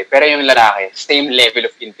babae, pero yung lalaki, same level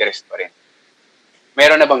of interest pa rin?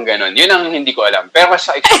 Meron na bang ganun? Yun ang hindi ko alam. Pero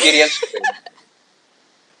sa experience ko,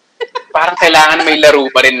 parang kailangan may laro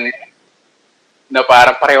pa rin na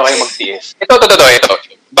parang pareho kayo magtiis. Ito.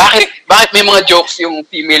 Bakit may mga jokes yung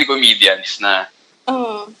female comedians na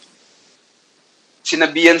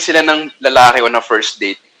sinabihan sila ng lalaki on a first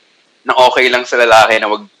date na okay lang sa lalaki na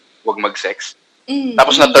wag mag-sex.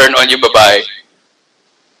 Tapos na-turn on yung babae.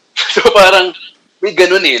 So parang may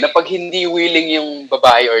ganun na pag hindi willing yung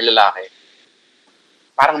babae or lalaki,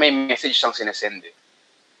 parang may message siyang sinesend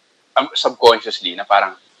subconsciously na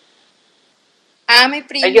parang may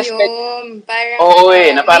premium. Parang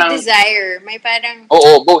na parang may desire. May parang...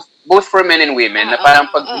 Oo, both for men and women. Na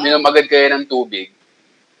parang pag uminom agad kayo ng tubig,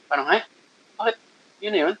 parang, bakit?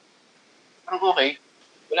 Yun na yun? Parang okay.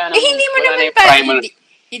 Wala na. Hindi mo naman parang,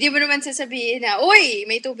 hindi mo naman sasabihin na, uy,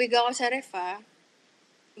 may tubig ako sa ref,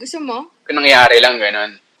 Gusto mo? Kung nangyari lang,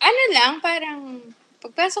 gano'n. Ano lang, parang,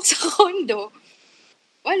 pagpasok sa condo,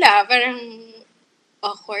 wala, parang,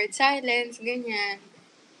 awkward silence, ganyan.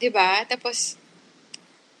 Diba? Tapos,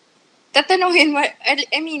 tatanungin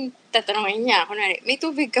niya, kunwari, may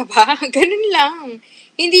tubig ka ba? Ganun lang.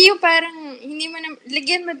 Hindi yung parang, hindi mo na,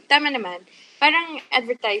 lagyan mo, tama naman, parang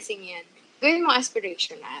advertising yan. Gawin mo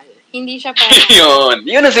aspirational. Hindi siya parang...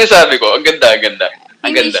 yun ang sinasabi ko. Ang ganda.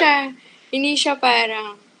 Ang ganda. Hindi siya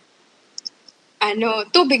parang,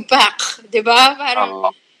 tubig pack, di ba?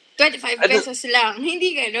 Parang, 25 pesos lang.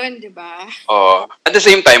 Hindi ganun, di ba? At the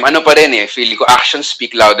same time, pa rin feeling ko, actions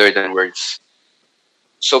speak louder than words.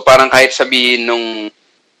 So parang kahit sabihin nung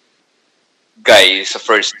guy sa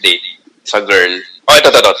first date, sa girl, ito,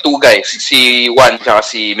 two guys, si Juan tsaka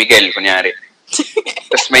si Miguel, kunyari.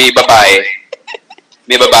 Tapos may babae,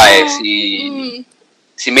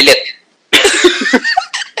 si Milet.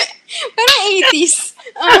 Parang 80s.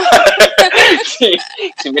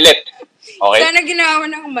 si Milet. Okay? Sana ginawa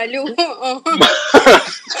ng Malu.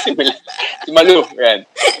 Si Malu. Yan.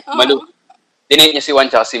 Malu. Dinate niya si Juan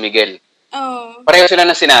tsaka si Miguel. Pareho sila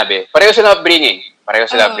na sinabi. Pareho sila upbringing.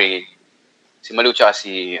 Si Malu tsaka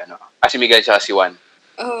si Miguel tsaka si Juan.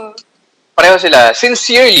 Pareho sila.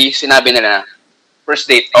 Sincerely, sinabi nila na, first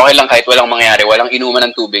date, okay lang kahit walang mangyari, walang inuman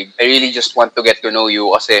ng tubig. I really just want to get to know you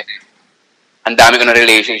kasi ang dami ko na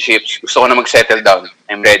relationships. Gusto ko na mag-settle down.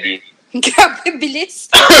 I'm ready. Grabe, bilis.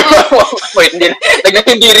 Wait,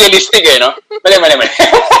 hindi realistic no? Mali.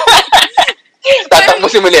 Tatakbo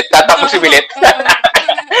si Milet.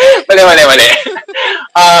 Mali.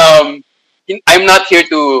 I'm not here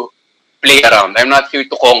to play around. I'm not here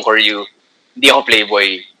to conquer you. Hindi ako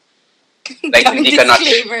playboy. Like, hindi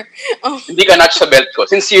ka notch sa belt ko.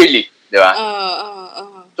 Sincerely. Di ba?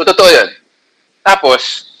 So, totoo yun.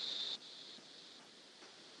 Tapos,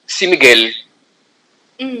 si Miguel,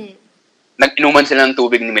 nag-inuman sila ng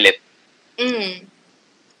tubig ni Milet.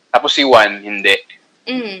 Tapos si Juan, hindi.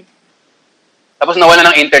 Tapos nawalan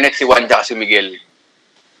ng internet si Juan tsaka si Miguel.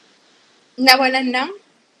 Nawalan ng?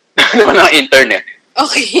 Nawalan ng internet.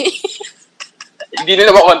 Okay. Hindi nila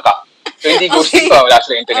makontak. So, hindi ghosting pa. Wala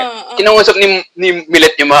sila internet. Kinangusap ni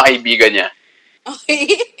Milet yung mga kaibigan niya.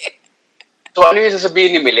 Okay. So, ano yung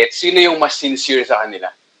sasabihin ni Milet? Sino yung mas sincere sa kanila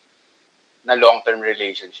na long-term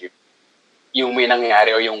relationship? Yung may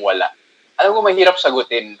nangyari o yung wala? Alam ko mahirap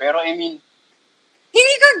sagutin, pero I mean...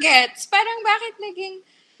 Hindi ko gets. Parang bakit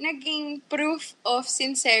naging proof of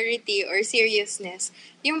sincerity or seriousness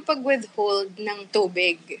yung pag-withhold ng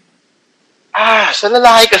tubig? Sa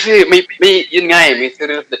lalaki kasi, may yun nga may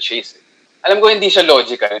thrill of the chase. Alam ko hindi siya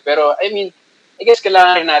logical, pero I mean, I guess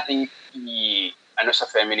kailangan rin natin sa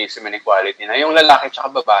feminism and equality na yung lalaki tsaka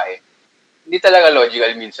babae, hindi talaga logical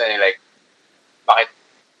minsan like, bakit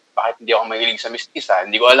hindi ako mahilig sa mistisa?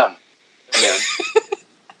 Hindi ko alam. Ano yun?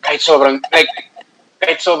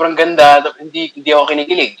 kahit sobrang ganda, hindi ako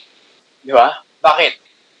kinikilig. Di ba? Bakit?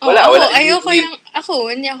 Wala.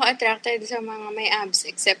 Hindi ako attracted sa mga may abs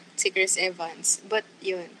except si Chris Evans. But,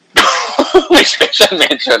 yun. May special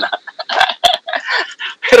mention na.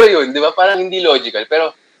 Pero yun, di ba? Parang hindi logical.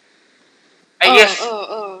 Pero, I guess,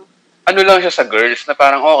 ano lang siya sa girls na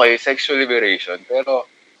parang okay, sexual liberation. Pero,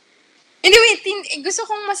 anyway, gusto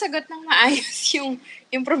kong masagot ng maayos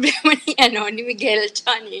yung problema ni Miguel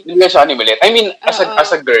Chani. Hindi siya ni Malit. I mean, as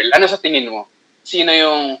a girl, ano sa tingin mo? Sino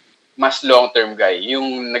yung mas long-term guy?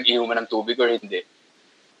 Yung nag-inuman ng tubig or hindi?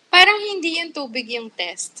 Parang hindi yung tubig yung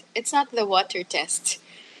test. It's not the water test.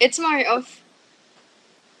 It's more of,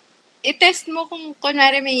 i-test mo kung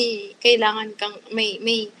kunwari may kailangan kang, may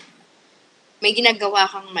ginagawa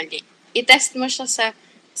kang mali. I-test mo siya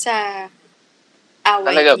sa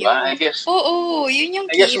away talaga niyo. Ba? I guess. Oo, yun yung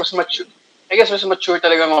I guess mas mature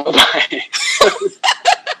talaga mga babae.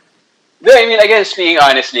 I mean, again, speaking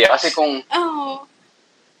honestly, kasi kung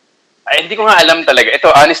hindi ko nga alam talaga.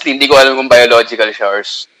 Ito, honestly, hindi ko alam kung biological siya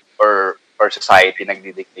or society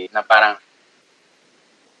nagdidictate na parang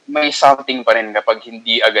may something pa rin kapag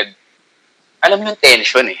hindi agad, alam yung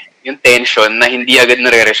tension eh. Yung tension na hindi agad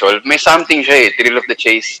nare-resolve. May something siya eh, thrill of the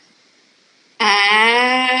chase.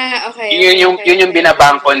 Okay. Yun yung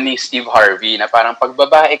binabangkon ni Steve Harvey na parang pag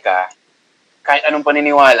babae ka, kahit anong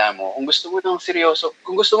paniniwala mo, kung gusto mo ng seryoso,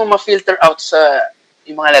 kung gusto mo ma-filter out sa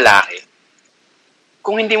yung mga lalaki,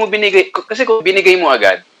 kung hindi mo binigay, kasi kung binigay mo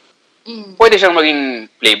agad, pwede siyang maging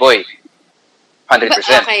playboy.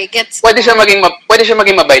 100%. Okay, gets pwede siya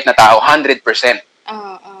maging mabait na tao, 100%.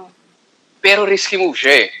 Pero risky move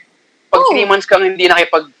siya eh. Pag 3 months kang hindi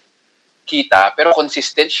nakipagkita, pero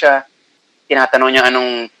consistent siya, tinatanong niya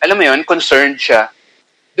anong, alam mo yun, concerned siya,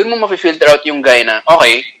 doon mo ma-filter out yung guy na,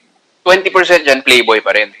 okay, 20% dyan, playboy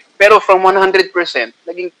pa rin. Pero from 100%,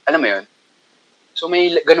 naging, alam mo yun, so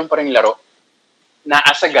may ganun pa rin laro, na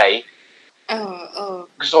as a guy,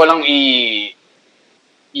 gusto ko lang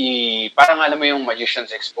parang alam mo yung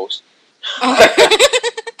Magician's Exposed.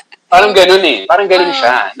 Parang ganun eh. Parang ganun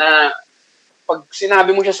siya. Na pag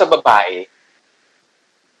sinabi mo siya sa babae,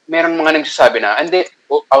 meron mga nagsasabi na,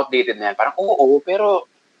 outdated na yan. Parang oo, pero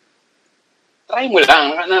try mo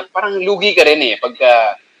lang. Parang lugi ka rin eh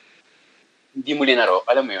pagka hindi mo linaro.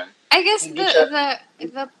 Alam mo yun? I guess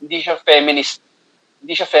hindi siya feminist.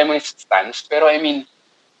 Hindi siya feminist stance. Pero I mean,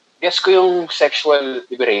 guess ko yung sexual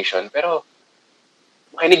liberation. Pero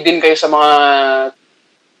makinig din kayo sa mga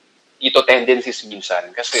ito tendencies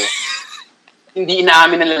minsan. Kasi hindi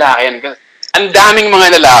inaamin ng lalaki yan. Ang daming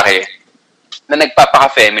mga lalaki na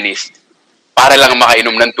nagpapaka-feminist para lang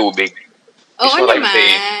makainom ng tubig. Oo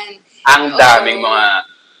naman. Ang daming mga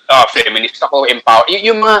feminist ako, empower.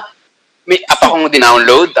 Yung mga may app akong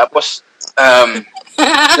dinownload tapos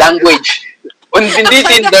language. Hindi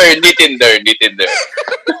Tinder.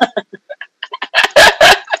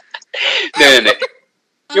 Hindi.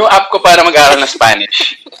 Yung app ko para mag-aral ng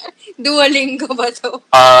Spanish. Duolingo ba to?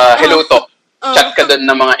 Hello Talk. Chat ka doon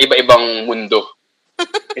ng mga iba-ibang mundo.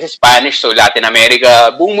 Kasi Spanish, so Latin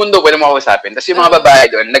America, buong mundo pwede mo kausapin. Tapos yung mga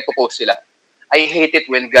babae doon, nagpo-post sila. I hate it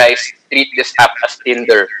when guys treat this app as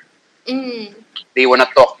Tinder. They wanna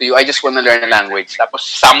talk to you. I just wanna learn a language. Tapos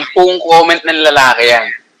 10 comment ng lalaki yan.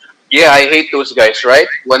 Yeah, I hate those guys, right?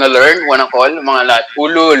 Wanna learn? Wanna call? Mga lahat.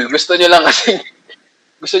 Ulul. Gusto nyo lang kasi,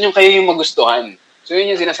 gusto nyo kayo yung magustuhan. So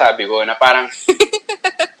yun yung sinasabi ko na parang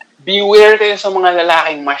beware kayo sa mga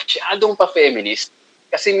lalaking masyadong pa-feminist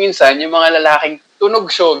kasi minsan yung mga lalaking tunog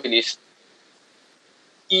chauvinist,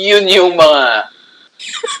 yun yung mga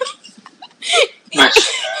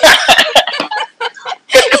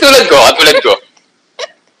katulad ko.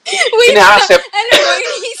 Wait, alam mo,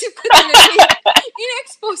 iniisip ko talaga,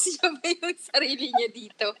 ina-expose niya ba yung sarili niya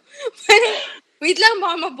dito? Wait lang,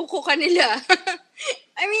 baka mabuko ka nila.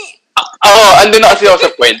 I mean, andun na kasi ako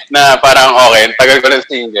sa point na parang okay, tagal ko ng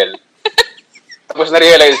single. Tapos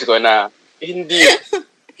na-realize ko na hindi.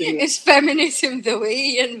 Is feminism the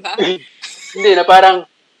way? Yan ba? Hindi, na parang,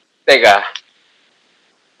 teka,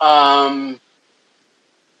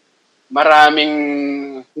 maraming,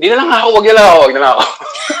 hindi na lang ako, wag na lang ako.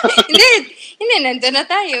 Hindi, nandun na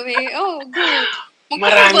tayo eh. Go.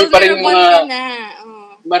 Marami pa rin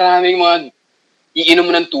maraming mga iinom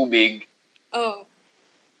mo ng tubig.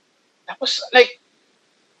 Tapos, like,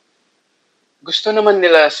 gusto naman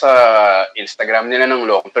nila sa Instagram nila ng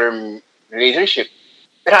long-term relationship.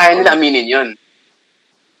 Pero ayaw nila aminin yun.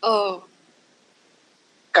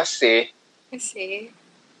 Kasi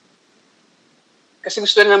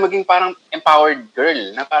gusto nila maging parang empowered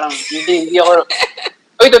girl. Na parang, hindi ako,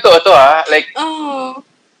 totoo to ha. Like,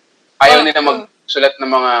 ayaw nila sulat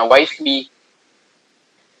ng mga wife me,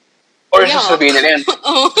 or Yuck. sasabihin nila yan,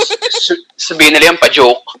 Oh. sabihin nila yan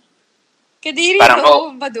pa-joke. Kadiri Parang,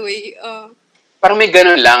 ko, baduy. Parang may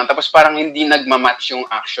ganun lang, tapos parang hindi nagmamatch yung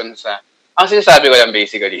action sa... Ang sinasabi ko lang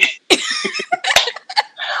basically,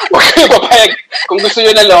 huwag kayo papayag. Kung gusto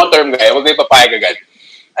nyo na long-term guy, huwag kayo papayag agad.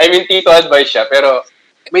 I mean, tito advice siya, pero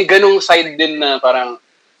may ganung side din na parang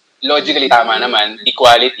logically tama naman,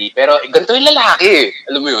 equality, pero ganito yung lalaki,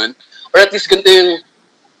 alam mo yun? Or at least ganito yung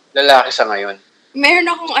lalaki sa ngayon. Meron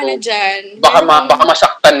akong ano dyan. Baka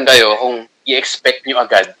masaktan kayo kung i-expect nyo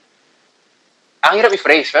agad. Ang hirap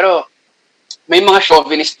i-phrase, pero may mga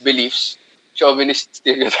chauvinist beliefs, chauvinist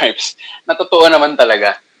stereotypes, na totoo naman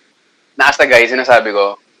talaga. Na as a guy, sinasabi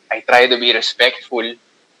ko, I try to be respectful,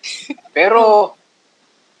 pero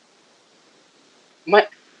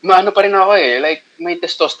maano pa rin ako eh. Like, may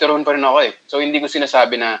testosterone pa rin ako eh. So, hindi ko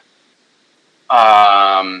sinasabi na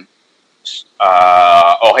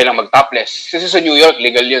okay lang mag-topless. Kasi sa New York,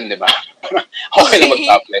 legal yun, di ba? Okay lang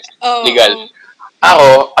mag-topless. Legal.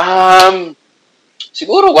 Ako,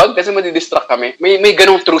 siguro wag kasi madidistract kami. May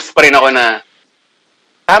ganong truth pa rin ako na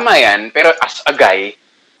tama yan, pero as a guy,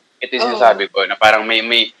 ito yung sinasabi ko na parang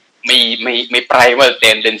may primal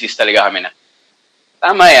tendencies talaga kami na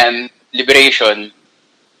tama yan, liberation,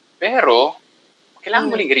 pero kailangan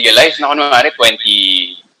mo ling i-realize na kunwari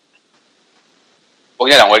 20, wag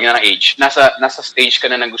na ng age, nasa stage ka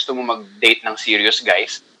na gusto mo mag-date ng serious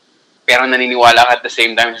guys, pero naniniwala ka at the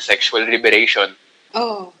same time sa sexual liberation.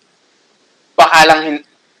 Baka lang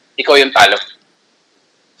ikaw yung talo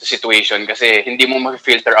sa situation kasi hindi mo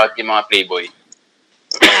ma-filter out yung mga playboy.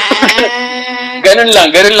 Ganun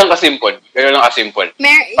lang kasimple.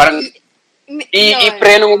 Parang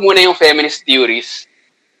i-preno mo muna yung feminist theories.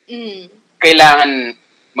 Kailangan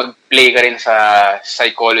mag-play ka rin sa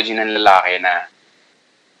psychology ng lalaki na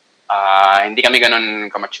hindi kami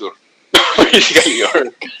ganun ka-mature. Basically,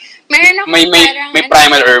 or may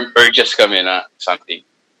primal urges kami na something.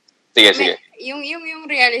 Sige. Yung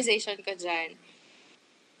realization ko dyan,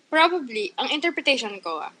 probably, ang interpretation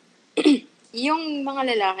ko, yung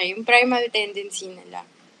mga lalaki, yung primal tendency nila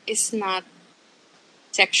is not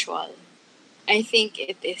sexual. I think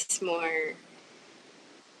it is more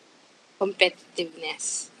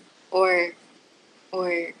competitiveness or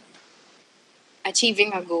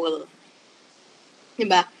achieving a goal.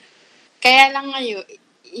 Diba? Kaya lang ngayon,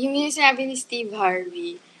 yung sinabi ni Steve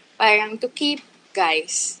Harvey, parang to keep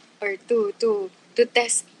guys or to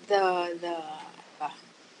test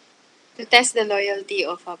to test the loyalty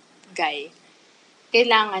of a guy,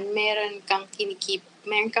 kailangan meron kang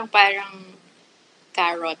parang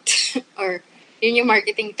carrot or yun yung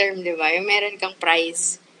marketing term, di ba? Yung meron kang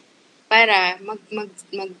prize para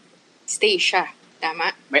mag-stay siya.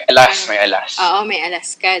 Tama? May alas. Oo, may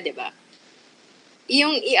alas ka, di ba?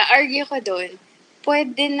 Yung i-argue ko doon,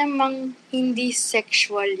 pwede namang hindi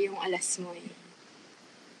sexual yung alas mo eh.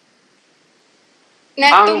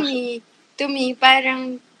 Na to me,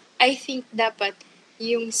 parang, I think dapat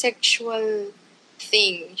yung sexual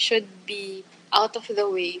thing should be out of the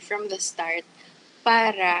way from the start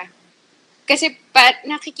kasi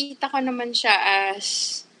nakikita ko naman siya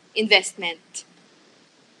as investment.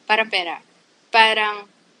 Parang pera. Parang,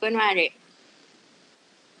 kunwari,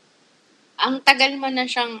 ang dami mo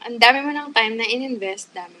ng time na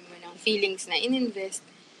ininvest, dami mo ng feelings na ininvest,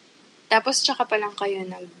 tapos tsaka pa lang kayo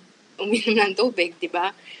uminom ng tubig, di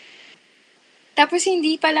ba? Tapos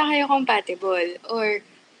hindi pala kayo compatible. Or,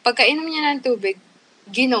 pagkainom niya ng tubig,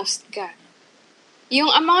 ginost ka. Yung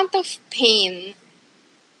amount of pain,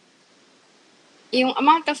 yung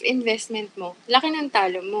amount of investment mo, laki ng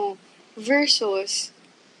talo mo. Versus,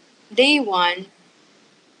 day one,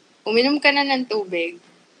 uminom ka na ng tubig.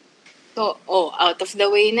 So, out of the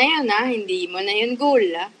way na yan, hindi mo na yun goal,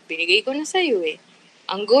 binigay ko na sa'yo eh.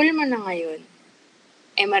 Ang goal mo na ngayon,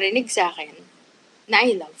 marinig sa akin na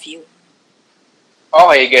I love you.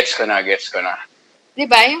 Okay, gets ko na.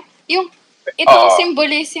 Diba? Itong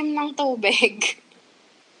symbolism ng tubig,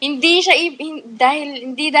 hindi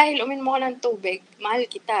dahil uminom ka ng tubig, mahal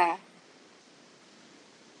kita.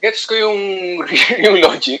 Gets ko yung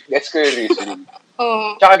logic, gets ko yung reasoning.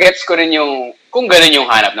 Oo. Tsaka gets ko rin kung ganun yung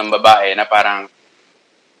hanap ng babae na parang,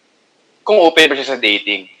 kung open pa siya sa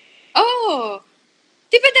dating.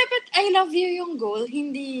 Diba dapat I love you yung goal,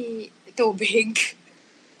 hindi tubig?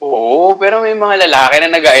 Oo, pero may mga lalaki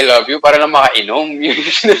na nag-I love you para lang makainom. Yung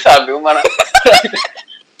sinasabi mo, parang,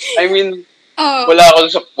 I mean, wala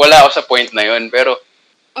ako sa point na yun, pero,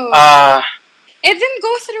 then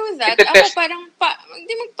go through that. Ako parang,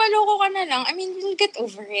 hindi magpaloko ka na lang. I mean, you'll get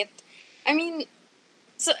over it. I mean,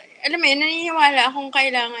 so, alam mo yun, naniniwala akong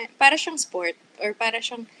kailangan, para siyang sport, or para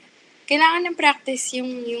siyang, kailangan ng practice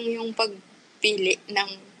yung pagpili ng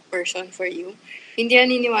person for you. Hindi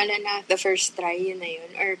naniniwala na the first try, yun na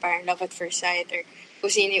yun, or parang love at first sight, or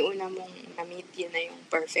kung sino yung una mong na-meet, yun na yung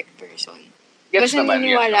perfect person. Mas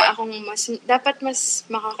naniniwala akong dapat mas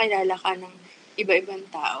makakilala ka ng iba-ibang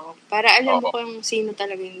tao para alam mo kung sino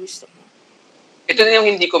talaga yung gusto mo. Ito na yung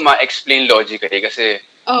hindi ko ma-explain logically kasi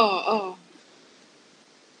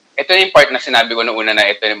ito na yung part na sinabi ko na una na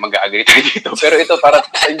ito yung mag-agree tayo dito. Pero ito para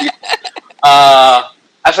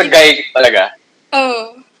as a guy talaga.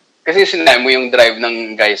 Kasi sinabi mo yung drive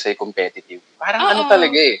ng guys ay competitive. Parang ano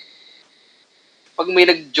talaga eh. Pag may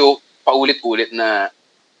nag-joke paulit-ulit na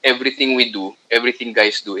everything we do, everything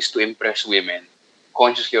guys do is to impress women,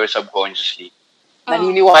 consciously or subconsciously.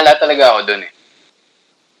 Naniniwala talaga ako dun eh.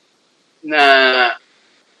 Na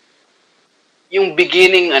yung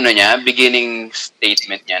beginning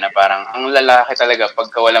statement niya na parang ang lalaki talaga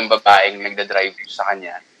pagka walang babaeng nagda-drive sa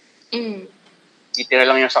kanya. Itira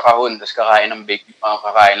lang yung sa kahon, tapos kakain lang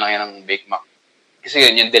yan ng Bake Mac. Kasi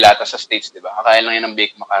yun, yung dilata sa States, di ba? Kakain lang yan ng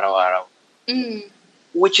Bake Mac araw-araw.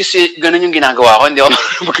 Which is, ganun yung ginagawa ko, hindi ako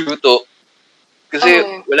magluto. Kasi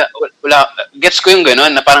wala, gets ko yung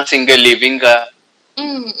ganun, na parang single living ka.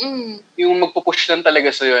 Yung magpupush lang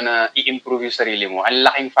talaga sa'yo na i-improve yung sarili mo, ang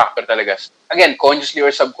laking factor talaga. Again, consciously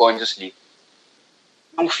or subconsciously,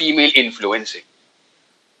 yung female influence eh.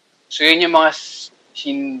 So yun yung mga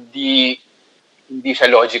hindi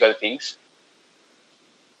sa logical things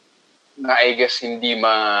na I guess hindi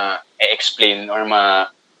ma-explain or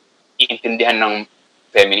ma-iintindihan ng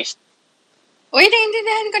feminist. Uy,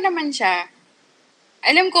 naiintindihan ko naman siya.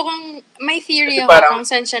 Alam ko kung may theory ako kung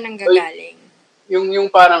saan siya nanggagaling.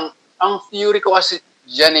 Yung parang, ang theory ko kasi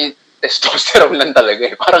dyan eh, testosterone lang talaga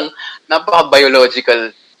eh. Parang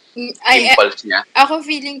napaka-biological impulse niya. Ako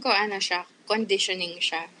feeling ko siya, conditioning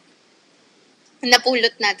siya.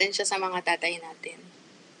 Napulot natin siya sa mga tatay natin.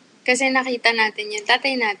 Kasi nakita natin yung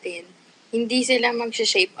tatay natin, hindi sila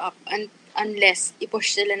mag-shape up unless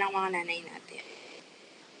i-push sila ng mga nanay natin.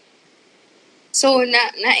 So,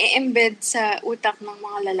 na-embed sa utak ng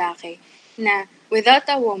mga lalaki na without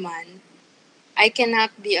a woman, I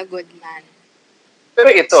cannot be a good man. Pero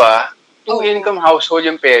ito two-income household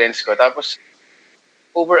yung parents ko, tapos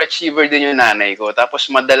overachiever din yung nanay ko, tapos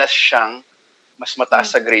madalas siyang mas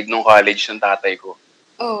mataas sa grade nung college ng tatay ko.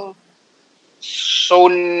 So,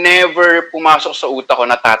 never pumasok sa utak ko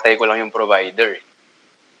na tatay ko lang yung provider.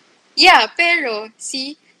 Yeah, pero,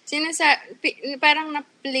 parang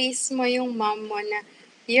na-place mo yung mom mo na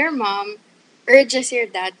your mom urges your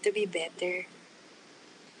dad to be better.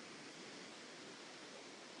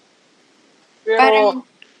 Pero, parang,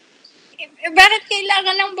 bakit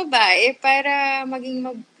kailangan ng babae para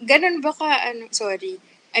maging ganun ba ka, sorry.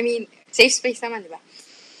 I mean, safe space naman, di ba?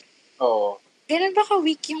 Oo. Ganun ba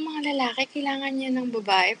ka-weak yung mga lalaki? Kailangan niya ng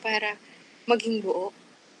babae para maging buo?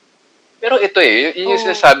 Pero ito yun yung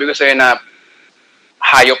sinasabi ko sa'yo na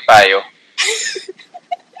hayop tayo.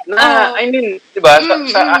 I mean, di ba,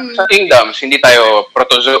 sa kingdoms, hindi tayo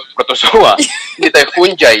protozoa, hindi tayo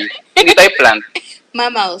fungi, hindi tayo plant.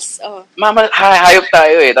 Mammals, hayop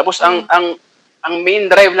tayo eh. Tapos ang main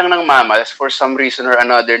drive lang ng mammals, for some reason or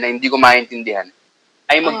another na hindi ko maintindihan,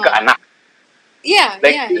 ay magkaanak. Yeah.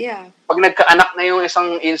 Pag nagkaanak na yung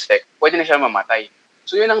isang insect, pwede na siya mamatay.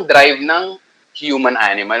 So yun ang drive ng human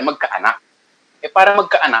animal, magkaanak. Para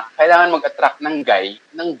magkaanak, kailangan mag-attract ng guy,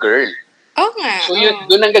 ng girl. So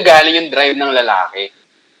doon ang gagaling yung drive ng lalaki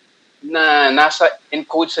na nasa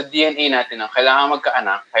encode sa DNA natin na kailangan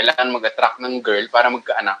magkaanak, kailangan mag-attract ng girl para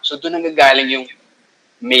magkaanak. So doon ang gagaling yung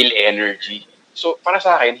male energy. So para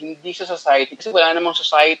sa akin, hindi sa society, kasi wala namang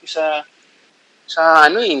society sa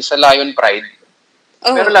Lion Pride.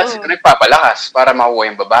 Pero lahat sila nagpapalakas para makuha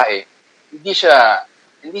yung babae. Hindi siya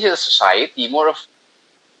society, more of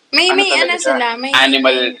may animal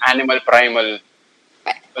primal.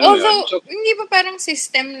 Although, hindi ba parang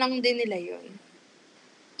system lang din nila yun?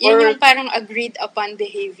 Yung parang agreed upon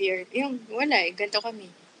behavior. Yung, wala ganito kami.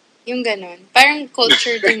 Yung ganon. Parang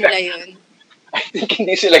culture din nila yun. I think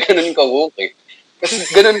hindi sila ganon ka-woke eh. Kasi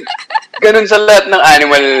ganon sa lahat ng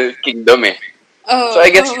animal kingdom eh. So I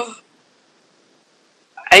guess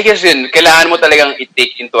yun, kailangan mo talagang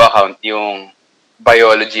i-take into account yung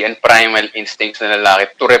biology and primal instincts ng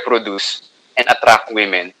lalaki to reproduce and attract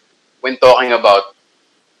women when talking about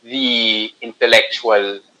the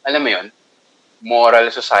intellectual, alam mo yun, moral,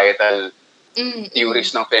 societal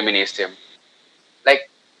theories ng feminism. Like,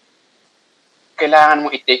 kailangan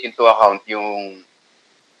mo i-take into account yung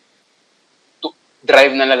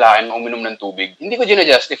drive ng lalaki na uminom ng tubig. Hindi ko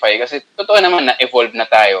gina-justify kasi totoo naman na evolve na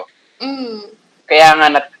tayo Kaya nga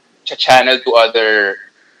na-channel to other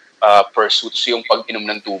pursuits yung pag-inom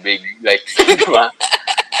ng tubig. Like, di ba?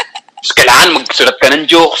 Tapos kailangan magsulat ka ng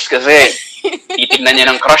jokes kasi titignan niya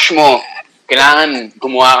ng crush mo. Kailangan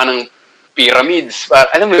gumawa ka ng pyramids.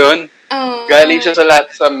 Alam mo yun? Galing siya sa lahat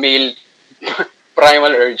sa male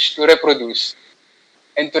primal urge to reproduce.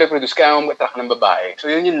 And to reproduce, kaya mag-attract ng babae.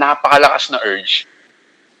 So yun yung napakalakas na urge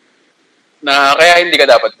na kaya hindi ka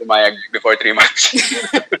dapat pumayag before 3 months.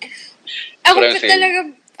 Ako pa talaga,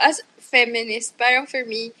 as feminist, parang for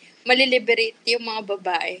me, maliliberate yung mga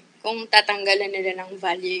babae kung tatanggalan nila ng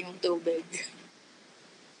value yung tubig.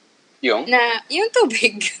 Yung? Yung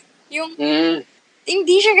tubig. Yung,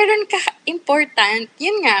 hindi siya ganun ka-important.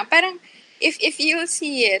 Yun nga, parang, if you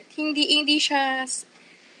see it, hindi siya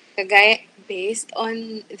kagaya based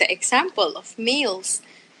on the example of males.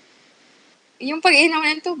 Yung pag-inom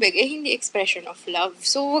ng tubig, hindi expression of love.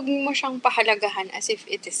 So, wag mo siyang pahalagahan as if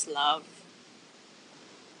it is love.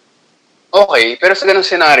 Okay, pero sa ganung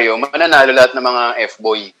senaryo, mananalo lahat ng mga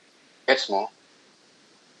F-boy. Gets mo?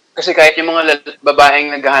 Kasi kahit yung mga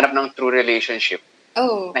babaeng naghahanap ng true relationship,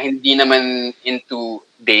 na hindi naman into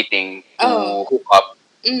dating, to hook up,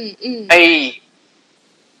 ay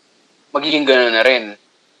magiging gano'n na rin.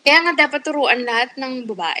 Kaya nga dapat turuan lahat ng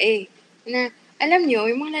babae na, alam nyo,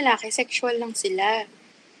 yung mga lalaki, sexual lang sila.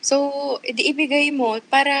 So, ibigay mo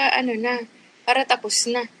para para tapos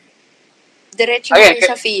na. Diretso na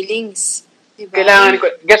sa feelings. Diba?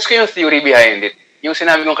 Gets ko yung theory behind it. Yung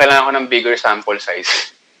sinabi kong kailangan ko ng bigger sample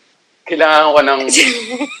size. Kailangan ko ng,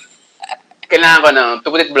 to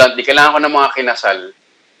put it bluntly, kailangan ko ng mga kinasal.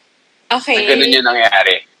 Okay. Na ganun yung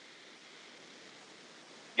nangyayari.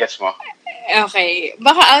 Gets mo? Okay.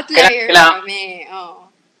 Baka outlier kami.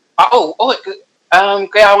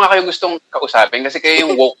 Kaya ako nga kayo gustong kausapin kasi kayo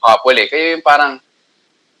yung woke couple eh. Kayo yung parang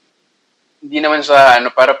hindi naman sa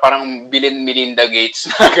parang Bill and Melinda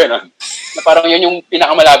Gates na gano'n. Na parang yun yung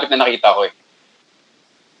pinakamalapit na nakita ko eh.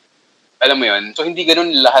 Alam mo yun? So hindi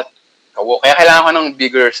gano'n lahat kawo. Kaya kailangan ko ng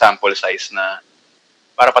bigger sample size na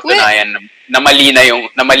para patunayan na mali na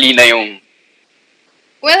yung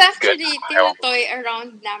well, actually, tinatoy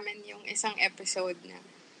around namin yung isang episode na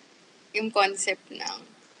yung concept ng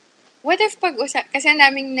what if kasi ang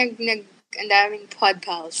daming ang daming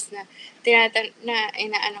podcasts na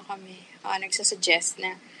inaano kami, nagsasuggest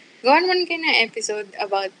na gawan mo kayo na episode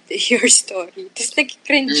about your story. Tapos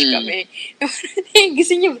nag-cringe kami.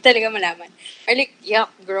 Gusto niyo talaga malaman. Or like,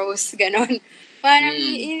 yuck, gross, ganon. Parang,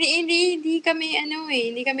 hindi kami,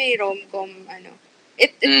 hindi kami rom-com,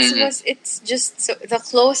 It's just, so, the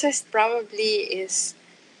closest probably is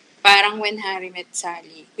parang When Harry Met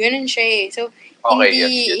Sally. Ganun siya eh. So,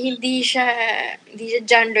 hindi siya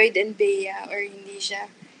John Lloyd and Bea or hindi siya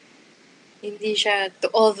To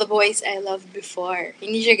All the Boys I Loved Before.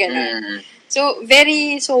 Hindi siya ganun. So,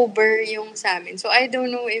 very sober yung sa amin. So, I don't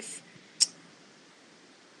know if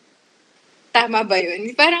tama ba yun?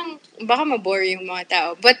 Parang, baka mabore yung mga tao.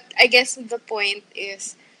 But, I guess the point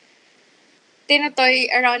is,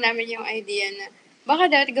 tinatoy around namin yung idea na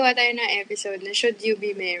baka dapat gawa tayo ng episode na should you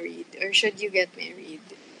be married or should you get married?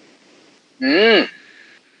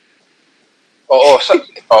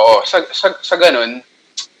 Sa ganun,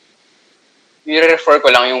 i-refer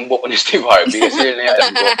ko lang yung book ni Steve Harvey kasi yun na yung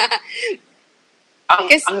alam ko.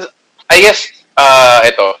 I guess,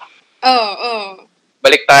 ito.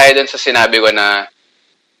 Balik tayo dun sa sinabi ko na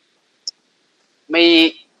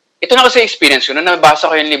ito na kasi experience ko, na nabasa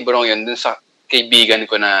ko yung librong yun dun sa kaibigan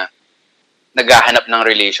ko na naghahanap ng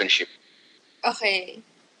relationship. Okay.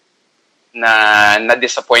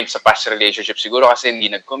 Na-disappoint sa past relationship siguro kasi hindi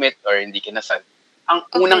nag-commit or hindi kinasal. Ang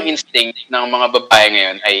unang instinct ng mga babae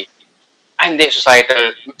ngayon ay hindi,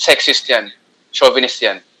 societal, sexist yan, chauvinist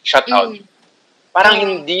yan, shut out. Parang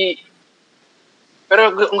hindi, pero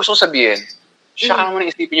ang gusto ko sabihin, siya ka naman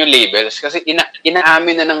isipin yung labels kasi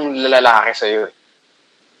inaamin na ng lalaki sa'yo.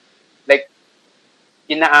 Like,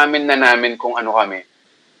 inaamin na namin kung ano kami.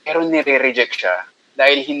 Pero nire-reject siya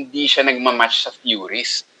dahil hindi siya nagmamatch sa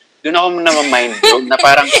theories. Doon ako na-mind blown na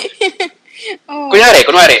parang,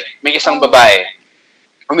 kunwari, may isang babae,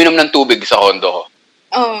 uminom ng tubig sa kondo ko.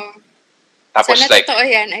 Tapos sana totoo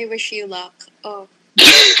yan, I wish you luck.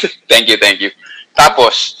 Thank you.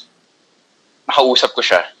 Tapos, nakausap ko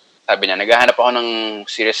siya. Sabi niya, naghahanap ako ng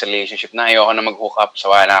serious relationship na ayoko na mag-hook up,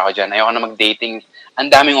 sawa na ako dyan, ayoko na mag-dating. Ang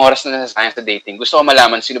daming oras na nasasayang sa dating. Gusto ko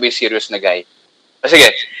malaman sino ba yung serious na guy.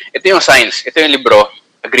 Sige, ito yung science, ito yung libro,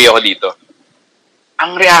 agree ako dito.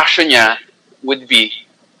 Ang reaction niya would be,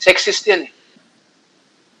 sexist yan eh.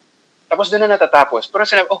 Tapos doon na natatapos. Pero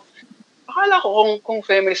sinabi, akala ko kung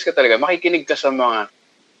feminist ka talaga, makikinig ka sa mga,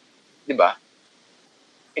 di ba?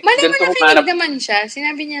 Malay mo ganito nakinig humanap. naman siya.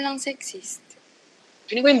 Sinabi niya lang sexist.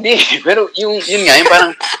 Feeling ko hindi. Pero yun nga, yung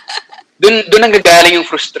parang, doon nanggagaling yung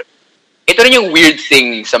Ito rin yung weird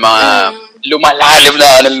thing sa mga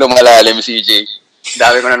lumalalim, CJ.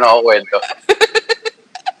 Dami ko na nakakwento.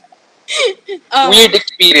 Weird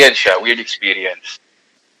experience siya. Weird experience.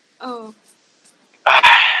 Oh.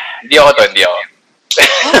 Hindi ako.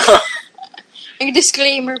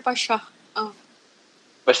 Nag-disclaimer pa siya. Oh.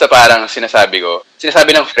 Basta parang sinasabi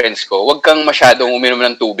ng friends ko, huwag kang masyadong uminom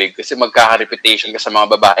ng tubig kasi magkaka-reputation ka sa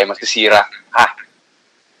mga babae, masisira. Ha?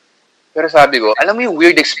 Pero sabi ko, alam mo yung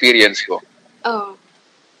weird experience ko? Oh.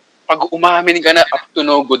 Pag umamin ka na up to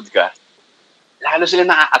no good ka, lalo sila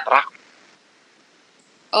na-attract.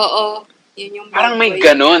 Oo. Yun yung Parang may boy.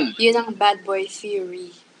 ganon. Yun ang bad boy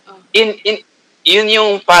theory. Oh. Yun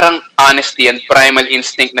yung parang honesty and primal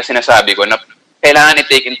instinct na sinasabi ko na kailangan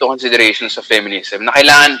i-take into consideration sa feminism, na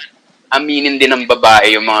kailangan aminin din ng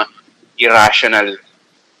babae yung mga irrational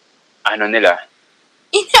nila.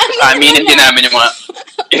 Tapos aminin din namin yung mga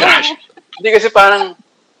irrational. Hindi kasi parang,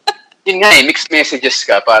 yun nga mixed messages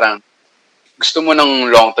ka, parang gusto mo ng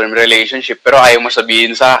long-term relationship pero ayaw mo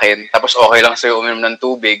sabihin sa akin, tapos okay lang sa'yo uminom ng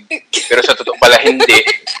tubig, pero sa totoo pala hindi.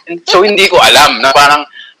 And so hindi ko alam na parang,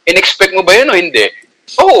 in-expect mo ba yun o hindi?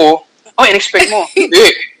 Oo. In-expect mo.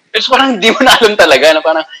 Hindi. It's parang hindi mo na alam talaga na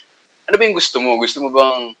parang, ano ba yung gusto mo? Gusto mo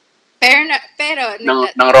bang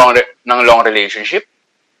ng long relationship?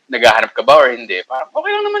 Naghahanap ka ba or hindi? Parang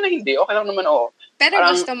okay lang naman na hindi. Okay lang naman oo. Pero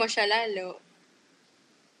parang, gusto mo siya lalo.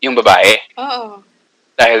 Yung babae? Oo.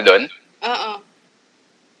 Dahil doon? Oo.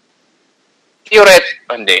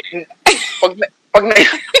 Hindi. Pag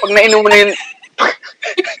nainom mo na yun,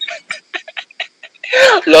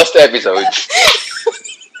 lost episodes.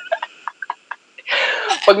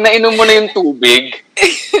 Pag nainom mo na yung tubig,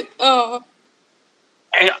 Oo.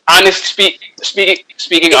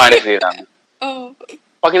 Speaking honestly lang, Oo.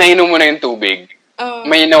 pag nainom mo na yung tubig, Oo.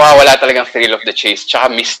 may nawawala talagang thrill of the chase,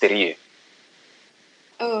 tsaka mystery.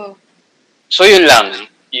 Oo. So yun lang,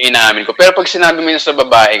 yung inaamin ko. Pero pag sinabi mo yun sa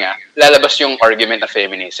babae nga, lalabas yung argument na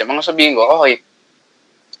feminism. Ang sabihin ko, okay,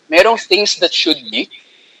 merong things that should be,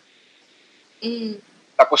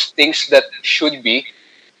 tapos things that should be,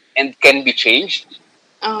 and can be changed.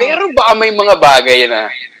 Pero baka may mga bagay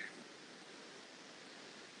na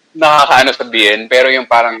nakakaano sabihin, pero yung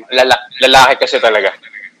parang lalaki kasi talaga.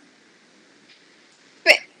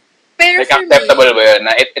 Pero like, acceptable ba yun?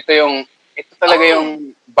 Na ito talaga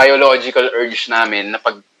yung biological urge namin na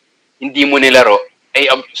pag hindi mo nilaro, ay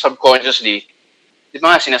subconsciously, di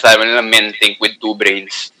ba nga sinasabi nila men think with two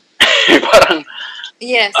brains? Parang,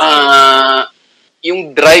 yes,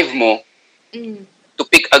 yung drive mo to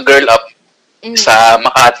pick a girl up sa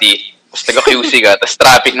Makati, tapos taga-QC ka, tapos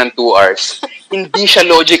traffic ng 2 hours, hindi siya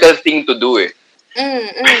logical thing to do eh.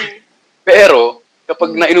 Pero,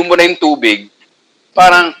 kapag nainom mo na yung tubig,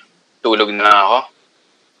 parang, tulog na ako.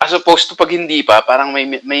 As opposed to pag hindi pa, parang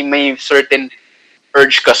may certain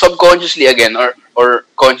urge ka, subconsciously again, or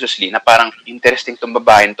consciously, na parang interesting tong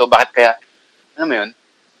babaeng to, bakit kaya, ano mo yun?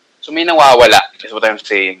 So may nawawala, is what I'm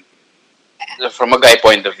saying. From a guy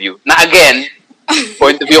point of view. Na again,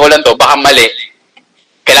 point of view ko lang to, baka mali.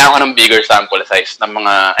 Kailangan ko ng bigger sample size ng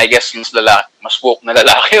mga, I guess, mas woke na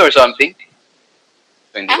lalaki or something.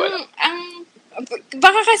 So, hindi ko alam.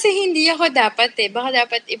 Baka kasi hindi ako dapat eh. Baka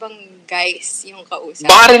dapat ibang guys yung kausap.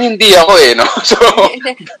 Baka rin hindi ako eh, no? So,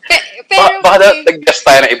 pero baka nag-guess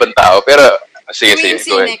tayo ng ibang tao. Pero, sige, we'll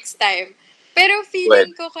see go ahead. next time. Pero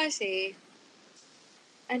feeling ko kasi,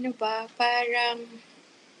 parang,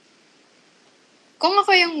 kung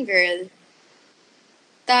ako yung girl,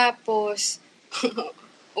 tapos,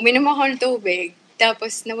 uminom ako ng tubig,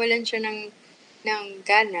 tapos nawalan siya ng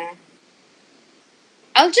gana,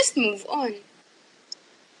 I'll just move on.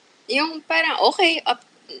 Yung parang, okay,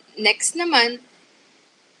 next naman.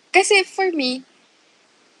 Kasi for me,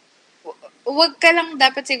 wag ka lang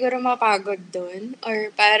dapat siguro mapagod dun.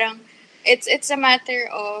 Or parang, it's a matter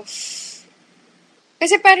of,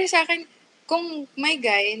 kasi para sa akin, kung may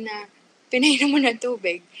guy na pinainom mo ng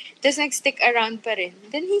tubig, tapos nag-stick around pa rin,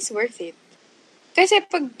 then he's worth it. Kasi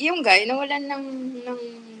pag yung guy nawalan ng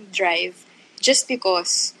drive, just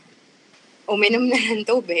because uminom na ng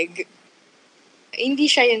tubig, hindi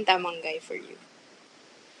siya yung tamang guy for you.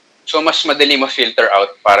 So, mas madali ma-filter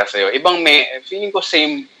out para sa'yo. Feeling ko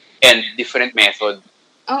same and different method.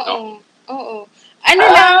 Oo. Oo.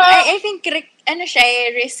 I think,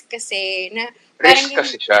 risk kasi, na parang Risk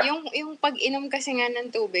kasi siya. Yung pag-inom kasi nga ng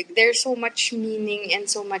tubig, there's so much meaning and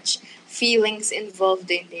so much feelings involved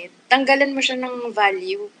in it. Tanggalan mo siya ng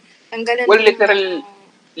value.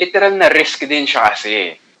 Literal na risk din siya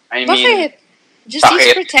kasi. I mean, bakit? Just use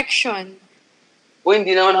sakit. protection.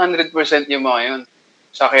 Hindi naman 100% yung mga yun.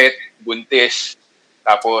 Sakit, buntis,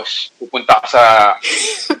 tapos pupunta ka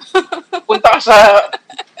sa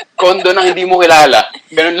kondo na hindi mo kilala.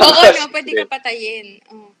 Ganun lang. Oo, no, pwede ka patayin.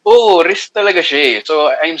 Oo, risk talaga siya eh. So,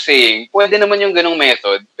 I'm saying, pwede naman yung ganung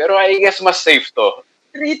method, pero I guess mas safe to.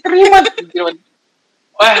 3 months. Hindi naman.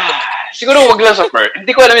 Siguro wag lang sa first.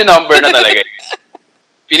 Hindi ko alam yung number na talaga.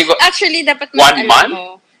 Feeling ko, Actually, dapat mas 1 alam month? mo.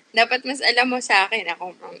 Dapat mas alam mo sa akin.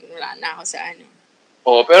 Ako, wala na ako sa ano.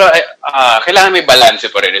 Oo, pero kailangan may balance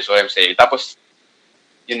pa rin is what I'm saying. Tapos,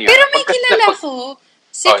 yun nga. Pero may kilala ko,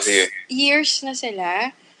 6 sige. years na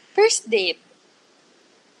sila. First date.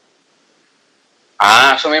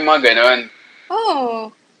 So may mga ganun.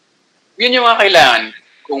 Oh. Yun yung mga kailangan.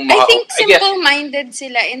 Kung I think simple-minded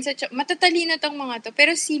sila. Matatalino tong mga to.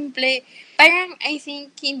 Pero simple. Parang I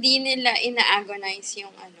think hindi nila ina-agonize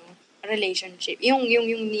yung relationship. Yung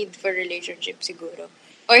need for relationship siguro.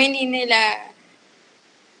 Or hindi nila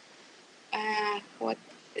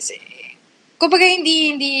kumbaga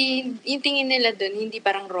hindi yung tingin nila dun, hindi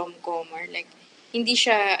parang rom-com or like hindi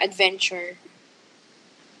siya adventure.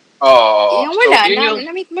 Oo. Yung wala,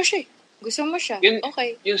 na-meet mo siya. Gusto mo siya.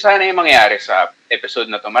 Okay. Yun sana yung mangyayari sa episode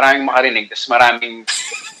na to. Maraming makarinig, tapos maraming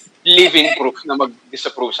living proof na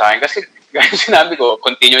mag-disapprove sa akin. Kasi, gaya sinabi ko,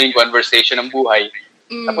 continuing conversation ng buhay.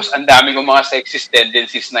 Tapos, ang dami kong mga sexist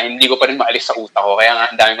tendencies na hindi ko pa rin maalis sa utak ko. Kaya nga,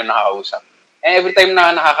 ang dami kong nakakausap. Every time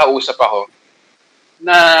na nakakausap ako,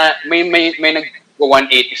 na may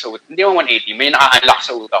nag-180 sa utak. Hindi mo 180, may naka-unlock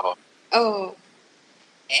sa utak ko. Oh.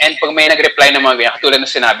 And pag may nag-reply ng mga ganyan, katulad ng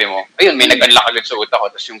sinabi mo, ayun, may nag-unlock agad sa utak ko,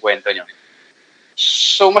 tapos yung kwento nyo.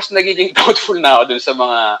 So, mas nagiging doubtful na ako dun sa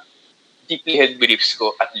mga deeply held beliefs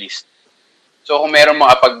ko, at least. So, kung meron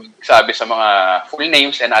mga pagsabi sa mga full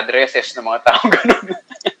names and addresses ng mga tao, ganun.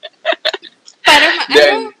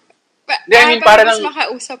 Para mas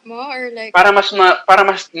makausap mo? Or like... Para mas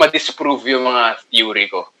ma-disprove yung mga theory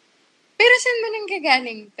ko. Pero saan mo nang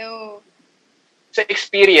gagaling to? Sa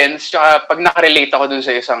experience, tsaka pag nakarelate ako dun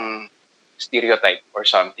sa isang stereotype or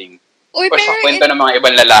something. Or sa kwento ng mga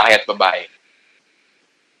ibang lalaki at babae.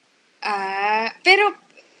 Pero,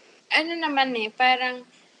 ano naman parang,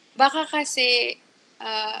 baka kasi,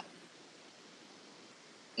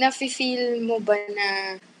 nafe-feel mo ba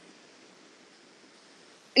na,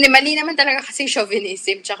 hindi, mali naman talaga kasi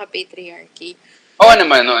chauvinism tsaka patriarchy. Oo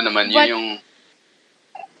naman. Yun yung...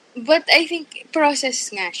 But I think,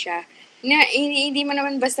 process nga siya. Na hindi mo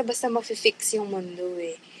naman basta-basta mafi-fix yung mundo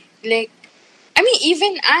eh. Like, I mean,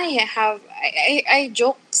 even I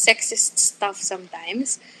joke sexist stuff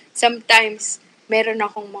sometimes. Sometimes, meron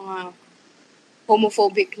akong mga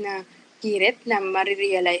homophobic na hirit na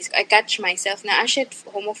marirealize ko. I catch myself na, shit,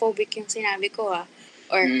 homophobic yung sinabi ko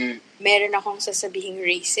Or, meron akong sasabihing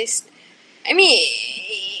racist. I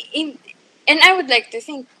mean, and I would like to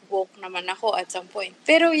think woke naman ako at some point.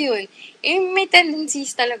 Pero yun, may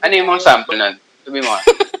tendencies talaga. Ano yung mga sample na? Sabi mo.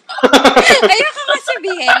 Ayoko nga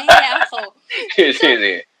sabihin. Naya ako.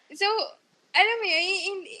 So, alam mo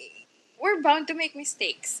yun, we're bound to make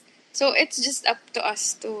mistakes. So, it's just up to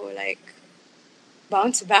us to, like,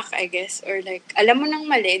 bounce back, I guess. Or, like, alam mo nang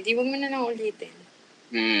mali, di mo na nang ulitin.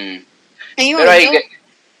 Ayun, pero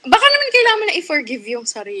baka naman kailangan mo na i-forgive yung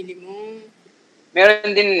sarili mo.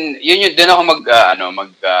 Meron din, yun doon ako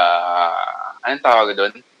anong tawag doon?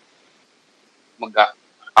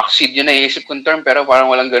 Accede, yun na iisip kong term, pero parang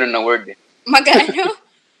walang ganun na word eh. Mag-ano?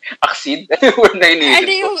 Accede? Ano yung word na iniisip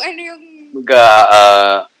ko? Ano yung...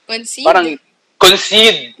 concede? Parang,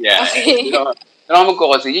 concede. Yeah. Okay. Ano ako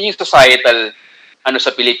magko-concede? Yun yung societal,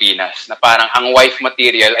 sa Pilipinas, na parang ang wife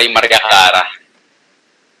material ay Maria Clara.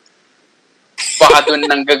 Baka doon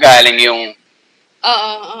nang gagaling yung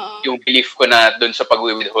yung belief ko na doon sa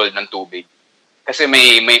pag-withhold ng tubig. Kasi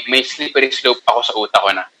may slippery slope ako sa utak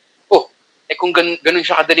ko na, kung ganun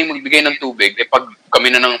siya kadaling magbigay ng tubig, pag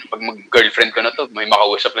mag-girlfriend ko na to, may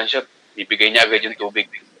makausap lang siya, bibigay niya agad yung tubig.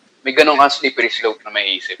 May ganun kang slippery slope na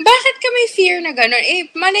may isip. Bakit ka may fear na ganun?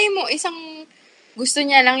 Malay mo, gusto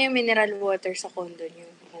niya lang yung mineral water sa condo niyo.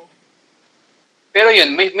 Pero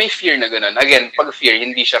yun, may fear na ganun. Again, pag fear,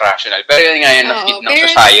 hindi siya rational. Pero yun nga yan na-feed ng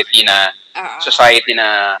society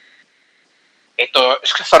na ito,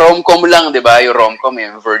 sa rom-com lang, di ba? Yung rom-com,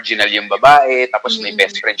 yung virginal yung babae, tapos may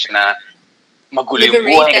best friend siya na magulo yung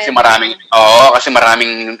buhay kasi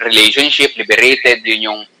maraming relationship, liberated,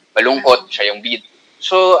 yun yung malungkot, siya yung bid.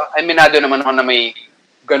 So, aminado naman ako na may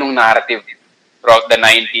ganung narrative throughout the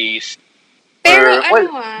 90s. Pero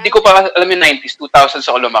hindi ko pa alam yung 90s, 2000s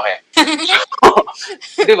ako lumaki.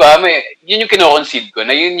 So, di ba, yun yung kino-concede ko,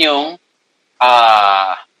 na yun yung,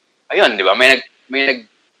 ayun, di ba, may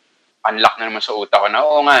unlock na naman sa utak ko na,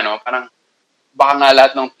 oo nga, no, parang baka nga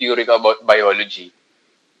lahat ng theory ko about biology,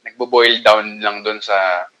 nagbo-boil down lang dun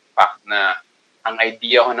sa fact na ang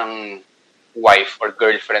idea ko ng wife or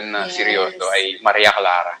girlfriend na seryoso ay Maria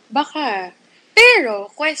Clara. Baka. Pero,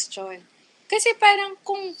 question. Kasi parang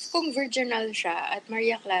kung virginal siya at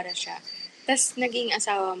Maria Clara siya, tas naging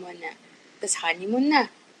asawa mo na, tas honeymoon na,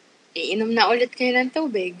 iinom na ulit kayo ng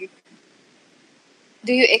tubig,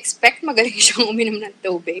 do you expect magaling siyang uminom ng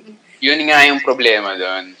tubig? Yun nga yung problema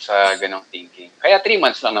doon sa ganong thinking. Kaya 3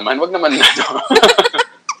 months lang naman, wag naman na to.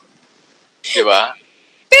 Diba?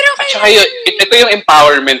 Pero at saka ito yung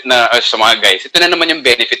empowerment na sa mga guys. Ito na naman yung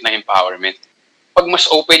benefit ng empowerment. Pag mas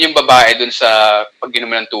open yung babae dun sa pag-inom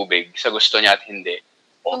ng tubig, sa gusto niya at hindi.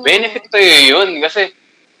 Benefit to yun. Kasi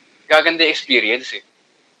gaganda experience eh.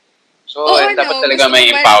 So, dapat talaga may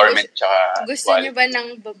empowerment. Gusto niyo ba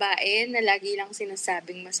ng babae na lagi lang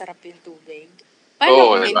sinasabing masarap yung tubig?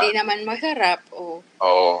 Paano kung hindi naman masarap?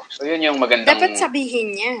 Oo. So, yun yung magandang... Dapat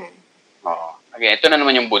sabihin niya. Oo. Again, ito na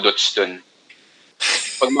naman yung budots dun.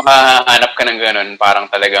 Pag makahanap ka ng ganun, parang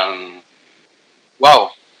talagang,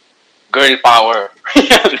 wow, girl power.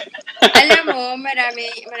 Alam mo, marami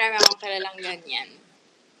akong kilalang ganyan.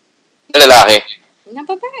 Lalaki? Na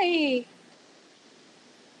babae.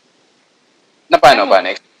 Na paano?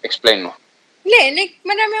 Explain mo. Like,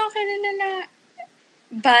 marami akong kilala na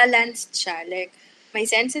balanced siya. Like, may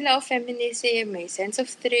sense sila of feminism, may sense of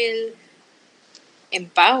thrill,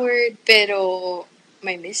 empowered, pero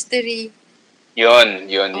may mystery. Yun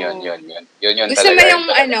gusto talaga.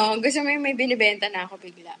 Mo yung gusto mo yung may binibenta na ako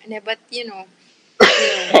bigla. But, yun.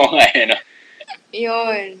 Oo nga,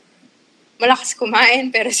 Yun. Malakas kumain,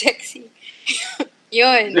 pero sexy.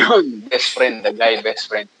 Yun. Best friend, the guy best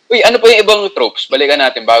friend. Uy, ano pa yung ibang tropes? Balikan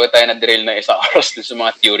natin bago tayo na-drill na isang oras dun sa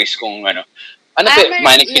mga theories kung ano. Ano pa,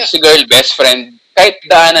 manicure si girl, best friend, kahit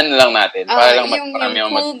daanan na lang natin. Para lang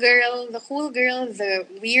yung cool girl, the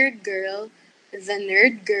weird girl, the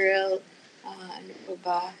nerd girl, ano pa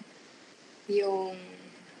ba? Yung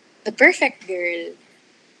the perfect girl.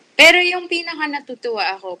 Pero yung pinaka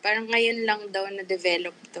natutuwa ako, parang ngayon lang daw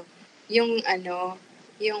na-develop to. Yung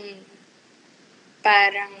yung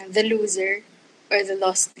parang the loser or the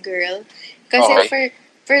lost girl. Kasi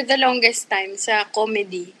for the longest time sa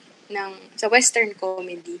comedy, sa western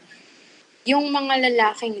comedy, yung mga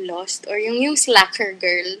lalaking lost or yung slacker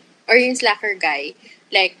girl or yung slacker guy,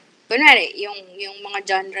 like, kunwari, yung mga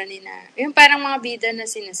genre yung parang mga bida na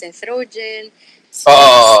sina Seth Rogen,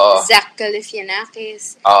 Zach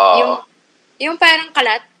Galifianakis, yung parang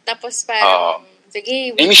kalat, tapos parang,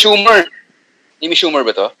 sige, Amy Schumer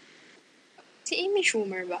ba to? Si Amy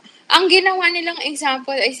Schumer ba? Ang ginawa nilang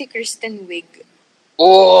example ay si Kristen Wiig.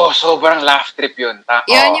 Sobrang laugh trip yun.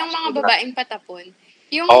 Yun, yung mga babaeng patapon.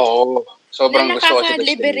 Yung sobrang gusto ko si Kristen.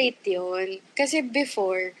 Nakaka-liberate yun. Kasi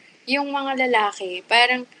before, yung mga lalaki,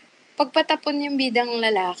 parang pagpatapon yung bidang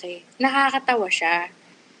lalaki, nakakatawa siya.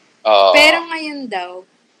 Pero ngayon daw,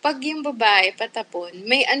 pag yung babae patapon,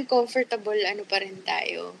 may uncomfortable pa rin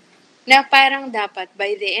tayo. Na parang dapat,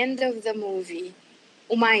 by the end of the movie,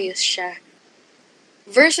 umayos siya.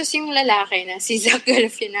 Versus yung lalaki na si Zach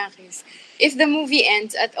Galifianakis. If the movie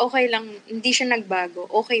ends at okay lang, hindi siya nagbago,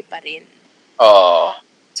 okay pa rin.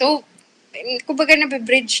 So, kumbaga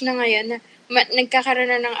nabibridge na ngayon na nagkakaroon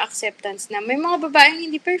na ng acceptance na may mga babaeng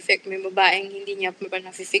hindi perfect, may babaeng hindi niya pa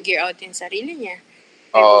na-figure out yung sarili niya.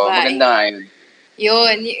 Maganda nga yun.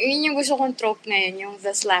 Yun yung gusto kong trope ngayon, yung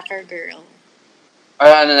the slacker girl.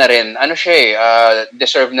 Ano na rin, siya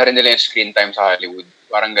deserve na rin nila yung screen time sa Hollywood.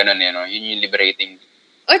 Parang ganun yun yung liberating.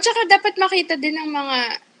 Tsaka dapat makita din ng mga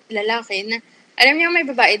lalaki na, alam niyo, may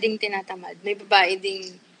babae ding tinatamad, may babae ding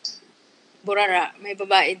burara, may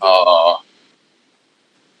babae ding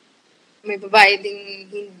may babae ding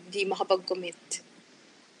hindi makapag-commit.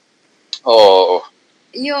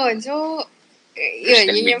 Yun, so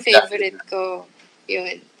yun yung favorite ko.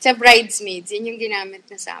 Yun. Sa Bridesmaids, yun yung ginamit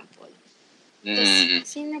na sample.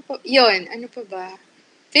 Sino pa? Yun, ano pa ba?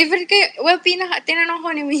 Favorite ko, tinanong ko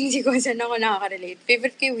ni Minzy kung saan ako nakaka-relate.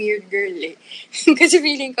 Favorite ko yung weird girl eh. Kasi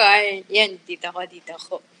feeling ko, yan, dito ko.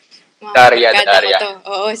 Daria.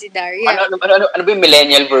 Oo, si Daria. Ano ba yung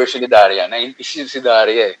millennial version ni Daria? 90s yun si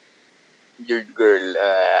Daria eh. Weird girl.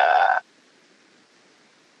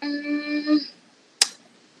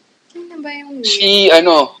 Sino ba yung weird? Si,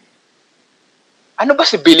 ano ba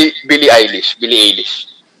si Billie Eilish?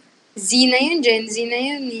 Z na yun, Gen Z na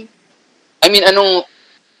yun eh. I mean,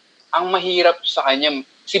 ang mahirap sa kanya,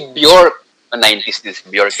 si Bjork, 90s din si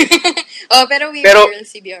Bjork. Pero weird girl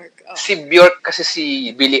si Bjork. Si Bjork kasi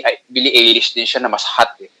si Billie Eilish din siya na mas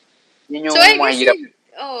hot eh. Yun yung mahirap.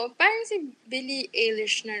 parang si Billie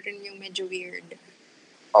Eilish na rin yung medyo weird.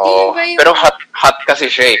 Oo. ba yung... Pero hot kasi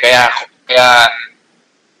siya eh.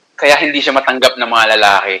 Kaya hindi siya matanggap ng mga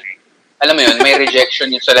lalaki. Alam mo yun, may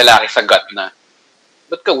rejection yun sa lalaki sa gut na,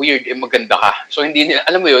 ba't ka weird? Maganda ka. So hindi nila,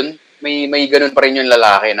 alam mo yun, may ganun pa rin yung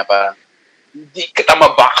lalaki na parang, hindi kita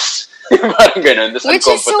ma-box. Parang ganun. Which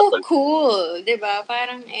is so cool, di ba?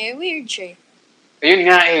 Parang weird siya. Yun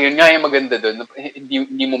nga yung maganda doon.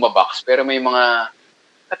 Hindi mo ma-box. Pero may mga,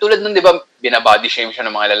 katulad nun, di ba, binabody shame siya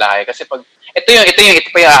ng mga lalaki. Kasi pag, ito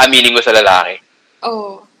pa yung aaminin ko sa lalaki.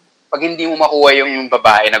 Oo. Pag hindi mo makuha yung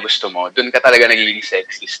babae na gusto mo, doon ka talaga nagiging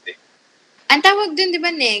sexist eh. Ang tawag doon, di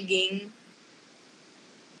ba, negging?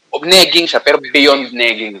 Negging siya, pero beyond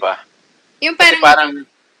negging pa. Yung parang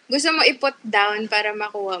gusto mo i-put down para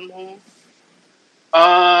makuha mo.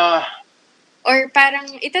 Or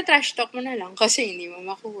parang ita-trash talk mo na lang kasi hindi mo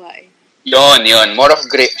makuha eh. Yun. More of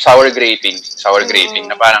sour graping. Sour graping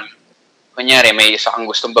na parang, kunyari, may isa kang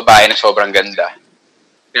gustong babae na sobrang ganda.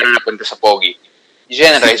 Pero napunta sa pogi.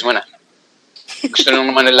 I-generalize mo na. Gusto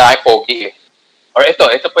nung naman lalaki pogi eh. Or ito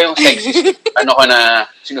pa yung sexist. Ko na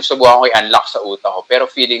sinusubukan ko i-unlock sa utak ko. Pero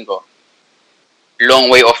feeling ko,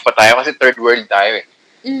 long way off pa tayo kasi third world tayo eh.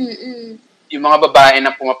 Yung mga babae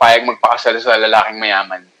na pumapayag magpakasal sa lalaking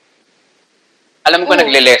mayaman. Alam ko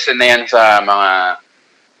nagle-lesson na yan sa mga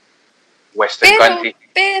Western country.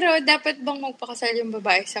 Pero dapat bang magpakasal yung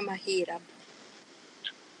babae sa mahirap?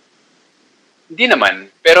 Hindi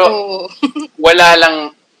naman. Pero wala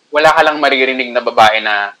ka lang maririnig na babae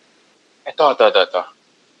na ito.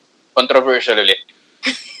 Controversial ulit.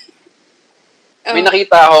 May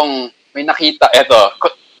nakita,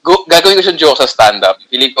 gagawin ko siyang joke sa stand-up.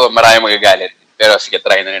 Feeling ko marami magagalit. Pero sige,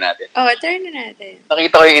 try na rin natin. Try na natin.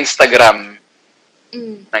 Nakita ko yung Instagram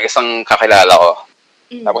ng isang kakilala ko.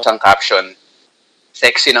 Tapos ang caption,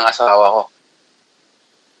 sexy ng asawa ko.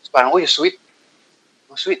 So, parang, uy, sweet.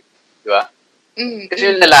 Oh, sweet. Di ba?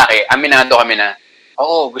 Kasi yung lalaki, aminado kami na,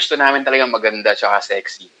 gusto namin talagang maganda tsaka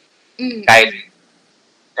sexy. Kahit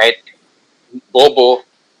bobo,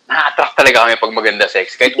 na-attract talaga kami pag maganda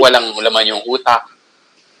sex. Kahit walang laman yung utak,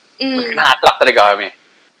 na-attract talaga kami.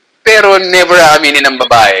 Pero never aminin ng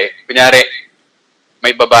babae. Kunyari,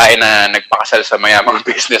 may babae na nagpakasal sa mayamang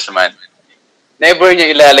businessman. Never niya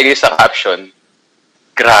ilalagay sa caption,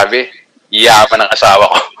 grabe, yaman ng asawa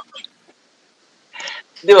ko.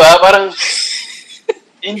 Di ba? Parang,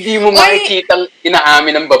 hindi mo makikitang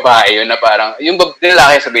inaamin ng babae yun na parang, yung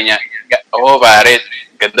lalaki sabi niya, pare,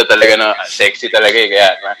 ganda talaga na, sexy talaga eh, kaya.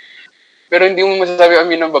 Pero hindi mo masasabi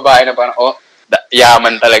amin ng babae na parang,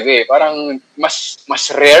 yaman talaga eh. Parang, mas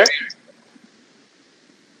rare.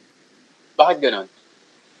 Bakit ganon?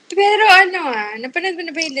 Pero napanood mo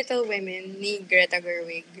na ba yung Little Women ni Greta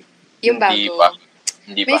Gerwig? Yung bago.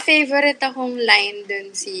 Hindi pa. May favorite akong line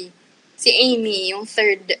dun si Amy, yung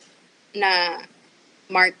third na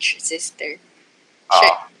March sister.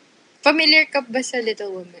 Familiar ka ba sa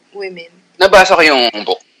Little Women? Nabasa ko yung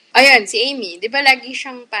book. Ayun, si Amy. Di ba lagi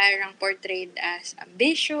siyang parang portrayed as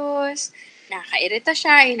ambitious, nakakairita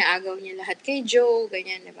siya, inaagaw niya lahat kay Joe,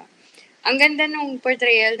 ganyan, di ba? Ang ganda nung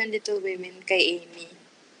portrayal ng Little Women kay Amy.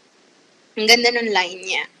 Ang ganda nung line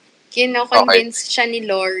niya. Kino-convince siya ni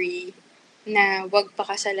Lori na wag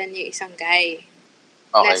pakasalan yung isang guy.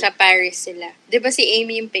 Nasa Paris sila. Di ba si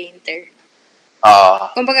Amy yung painter?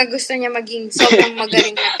 Kumbaga gusto niya maging sobrang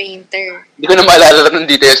magaling na painter. Hindi ko na maalala ng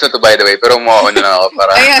details na to by the way, pero umuha na lang ako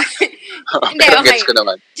para... Ayun. Hindi, okay. Gets ko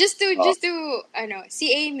naman. Just to, si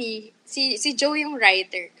Amy, si Joe yung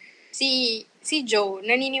writer. Si Joe,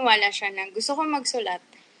 naniniwala siya na gusto ko magsulat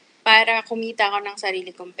para kumita ko ng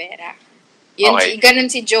sarili kong pera. Yun,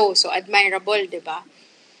 ganun si Joe. So, admirable, di ba?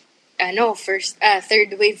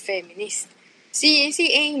 Third wave feminist. Si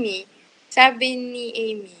Amy, sabi ni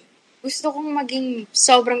Amy, gusto kong maging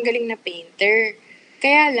sobrang galing na painter.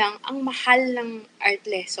 Kaya lang, ang mahal ng art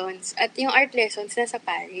lessons. At yung art lessons nasa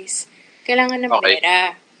Paris. Kailangan ng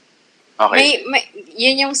pera.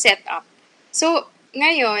 Yun yung setup. So,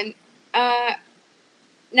 ngayon,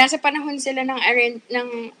 nasa panahon sila ng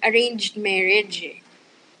arranged marriage eh.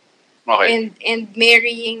 And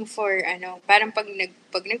marrying for parang pag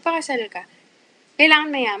nagpakasal ka, kailangan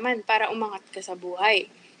mayaman para umangat ka sa buhay.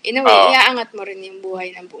 In a way, iaangat mo rin yung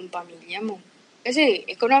buhay ng buong pamilya mo. Kasi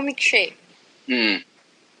economic siya eh.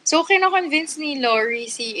 So, kino-convince ni Lori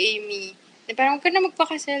si Amy na parang huwag ka na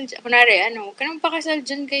magpakasal dyan. Kunwari, huwag ka na magpakasal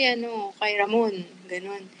dyan kay Ramon.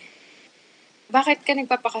 Ganon. Bakit ka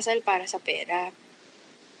nagpapakasal para sa pera?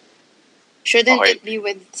 Shouldn't it be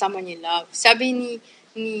with someone you love? Sabi ni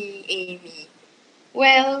Amy,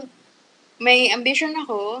 well, may ambition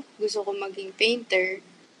ako, gusto ko maging painter,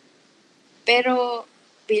 pero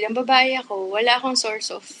bilang babae ako, wala akong source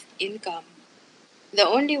of income. The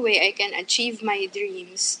only way I can achieve my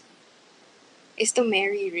dreams is to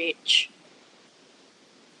marry rich.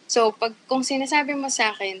 So, kung sinasabi mo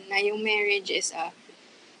sa akin na yung marriage is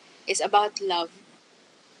about love,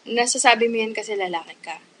 nasasabi mo yan kasi lalaki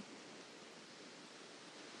ka.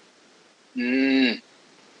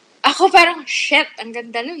 Ako parang, shit, ang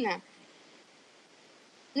ganda nun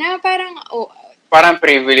Na parang, parang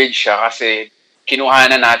privilege siya kasi kinuha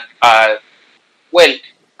na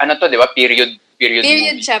ano to, di ba? Period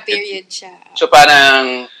movie. Period siya. So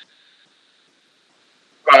parang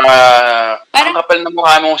ang kapal na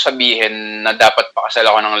mukha mong sabihin na dapat pakasal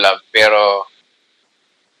ako ng love, pero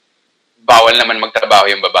bawal naman magtrabaho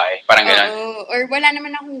yung babae. Parang gano'n. Or wala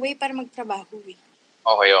naman akong way para magtrabaho eh.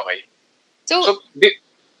 Okay. So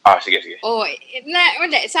sige.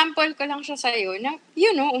 sample ko lang siya sa'yo na,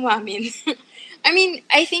 umamin. I mean,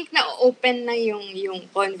 I think na open na yung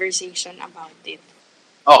conversation about it.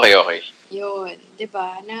 Okay. Yun, di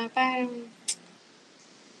ba? Na parang,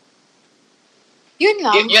 yun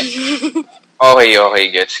lang. Okay,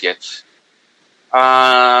 gets.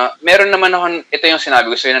 Meron naman ako, ito yung sinabi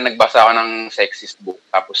ko sa'yo na nagbasa ako ng sexist book,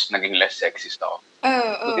 tapos naging less sexist ako.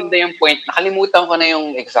 Maganda yung point. Nakalimutan ko na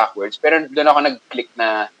yung exact words, pero doon ako nag-click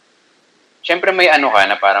na, syempre may ano ka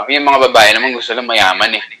na parang, yung mga babae naman gusto lang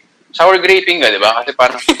mayaman eh. Sour graping ka, di ba? Kasi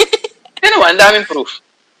parang, ang daming proof.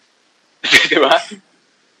 Di ba?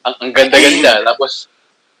 Ang ganda-ganda. Tapos,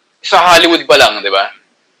 sa Hollywood pa lang, di ba?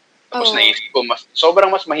 Tapos naisip ko, sobrang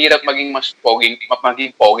mas mahirap maging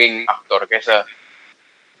poging actor kaysa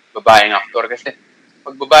babaeng actor. Kasi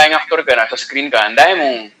pag babaeng actor ka, nasa screen ka, ang dahil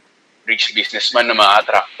mong rich businessman na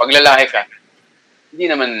ma-attract. Pag lalaki ka, hindi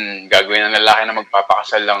naman gagawin ng lalaki na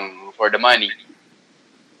magpapakasal lang for the money.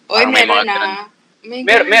 Oy, meron na.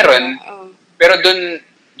 Meron. Pero dun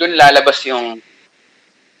lalabas yung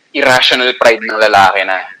irrational pride ng lalaki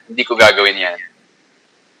na hindi ko gagawin yan.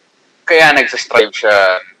 Kaya nagsastrive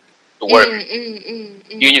siya to work.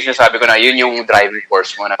 Yun yung sinasabi ko na, yun yung driving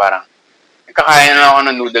force mo na parang, kakain na ako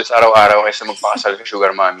ng noodles araw-araw kaysa magpakasal sa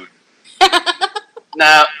sugar mommy.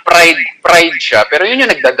 Na pride siya, pero yun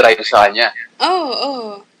yung nagdadrive sa kanya.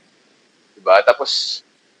 Diba? Tapos,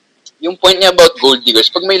 yung point niya about gold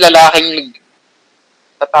diggers, pag may lalaking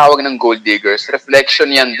tatawag ng gold diggers,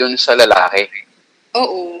 reflection yan dun sa lalaki.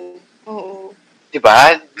 Oo.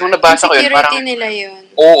 Diba? Nung nabasa ko yun, parang... Insecurity nila yun.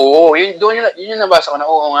 Oo. Yun yung nabasa ko na,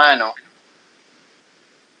 oo nga, no?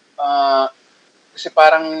 Kasi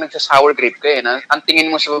parang nagsasour grape ka eh. Ang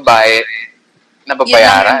tingin mo sa babae,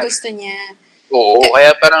 nababayaran. Yun ang gusto niya. Oo,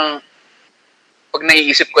 kaya parang, pag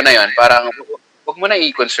naiisip ko na yun, parang, huwag mo na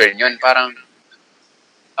i-concern yun. Parang,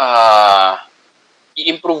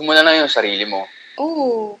 i-improve mo na lang yung sarili mo.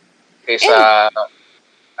 Oo. Kaysa,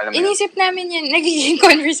 alam mo inisip namin yan, nagiging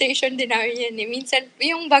conversation din namin yan eh. Minsan,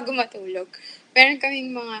 yung bago matulog, meron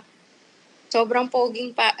kaming mga sobrang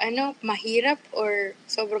poging mahirap or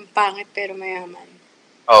sobrang pangit pero mayaman.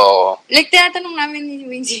 Oo. Like, tinatanong namin ni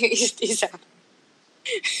Wings yung isa.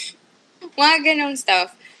 Mga ganong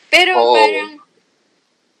stuff. Pero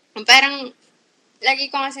parang,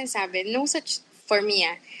 lagi ko nga sinasabi, no such, for me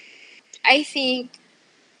I think,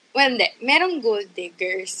 merong gold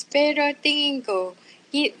diggers, pero tingin ko,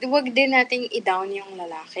 wag din nating i-down yung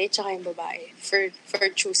lalaki tsaka yung babae for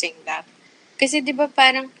choosing that. Kasi di ba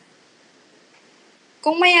parang,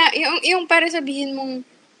 kung yung para sabihin mong,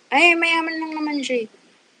 ay, mayaman lang naman siya.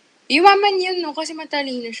 Yumaman yun, no? Kasi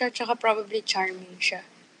matalino siya, tsaka probably charming siya.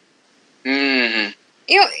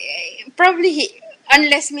 Probably,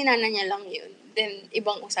 unless minana niya lang yun, then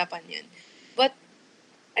ibang usapan yun. But,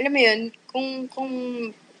 alam mo yun, kung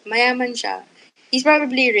mayaman siya, he's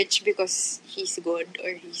probably rich because he's good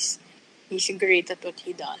or he's great at what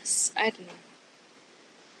he does. I don't know.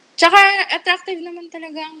 Tsaka, attractive naman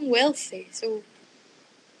talaga ang wealth eh. So,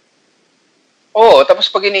 tapos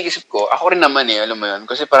pag iniisip ko, ako rin naman eh, alam mo yun,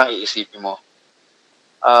 kasi parang iisipin mo,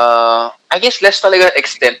 I guess less talaga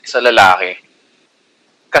extent sa lalaki.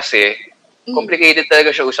 Kasi, complicated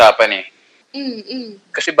talaga siya usapan eh.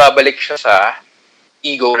 Kasi babalik siya sa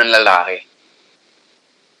ego ng lalaki.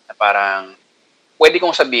 Na parang, pwede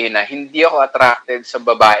kong sabihin na hindi ako attracted sa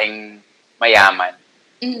babaeng mayaman.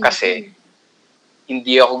 Kasi,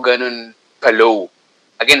 hindi ako ganun ka-low.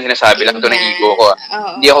 Again, sinasabi lang ito ng ego ko.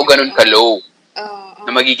 Hindi ako ganun ka-low. Na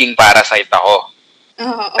magiging parasite ako.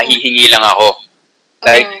 Nahihingi lang ako.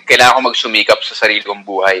 Dahil kailangan ko magsumikap sa sarili kong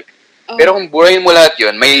buhay. Pero kung burahin mo lahat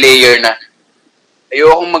yun, may layer na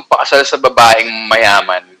ayokong magpakasal sa babaeng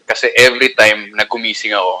mayaman kasi every time na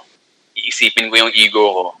gumising ako, iisipin ko yung ego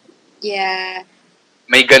ko. Yeah.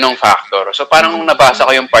 May ganong factor. So parang nung nabasa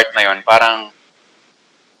ko yung part na yun, parang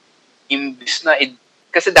imbis na,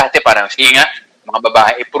 kasi dati parang, sige nga, mga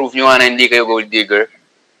babae, i-prove nyo nga na hindi kayo gold digger.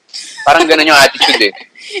 Parang ganun yung attitude eh.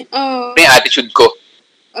 Oo. Yung attitude ko.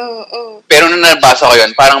 Oo. Pero nung nabasa ko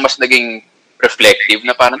yun, parang mas naging reflective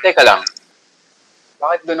na parang, teka lang,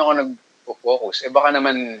 bakit doon ako nag-focus? Baka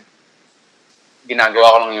naman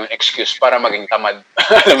ginagawa ko lang yung excuse para maging tamad.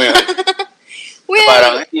 Alam mo yun? Well,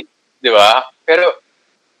 Parang, di ba? Pero,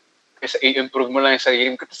 kasi i-improve mo lang yung sarili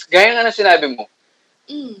mo. Tapos, gaya nga na sinabi mo,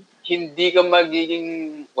 hindi ka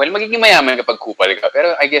magiging mayaman kapag kupal ka.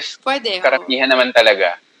 Pero I guess, pwede. karamihan naman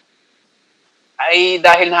talaga, ay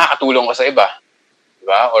dahil nakakatulong ka sa iba. Di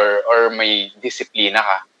ba? Or may disiplina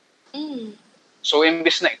ka. So,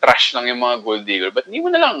 imbis na i-trash lang yung mga gold digger, ba't hindi mo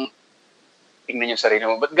na lang tingnan yung sarili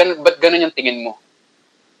mo? Ba't ganun yung tingin mo?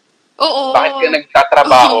 Oo. Bakit ka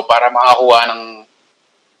nagtatrabaho para makakuha ng...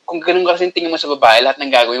 Kung ganun ka kasi tingin mo sa babae, lahat ng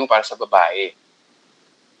gagawin mo para sa babae.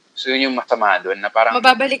 So, yun yung masama doon na parang...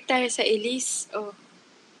 Mababalik tayo sa Elise. Oh.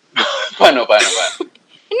 Paano?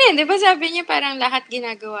 Hindi, di ba sabi niya parang lahat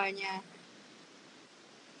ginagawa niya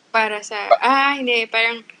para sa... hindi.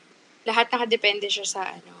 Parang lahat nakadepende siya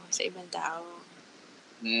sa ibang tao.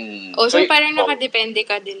 So parang nakadepende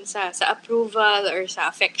ka din sa approval or sa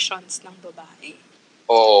affections ng babae.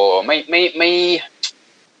 Oo. May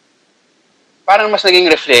parang mas naging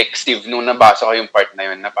reflexive nung nabasa ko yung part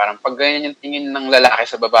na yun na parang pag ganyan yung tingin ng lalaki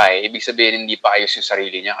sa babae, ibig sabihin hindi pa ayos yung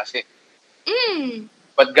sarili niya kasi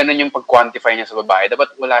ba't ganun yung pag-quantify niya sa babae?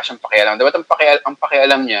 Dapat wala siyang pakialam. Dapat ang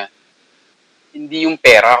pakialam niya hindi yung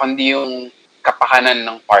pera, kundi yung kapakanan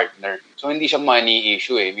ng partner. So hindi siya money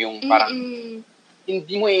issue eh. Yung parang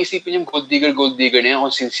hindi mo iisipin yung gold digger na yan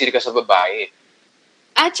kung sincere ka sa babae.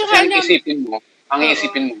 At saka ang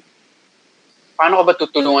iisipin mo, paano ka ba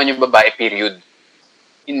tutulungan yung babae, period?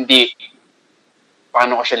 Hindi,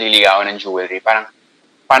 paano ko siya liligawan ng jewelry? Parang,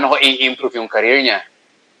 paano ko i-improve yung career niya?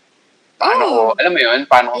 Paano ko, alam mo yun,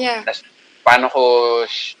 paano ko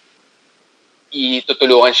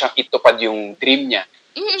itutulungan siyang itupad yung dream niya?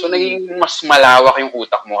 So, naging mas malawak yung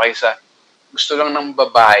utak mo kaysa gusto lang ng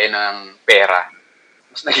babae ng pera.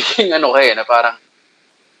 Mas nagiging na parang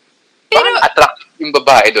attract yung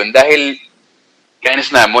babae doon dahil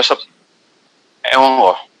kainis na mo sa ewan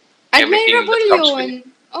ko. Admirable yun.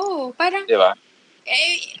 Parang diba?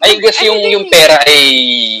 I guess yung pera ay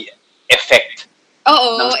effect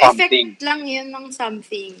ng something. Effect lang yun ng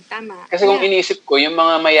something. Tama. Kasi kung iniisip ko, yung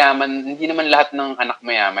mga mayaman, hindi naman lahat ng anak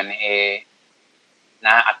mayaman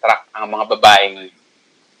na-attract ang mga babaeng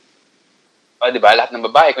diba? Lahat ng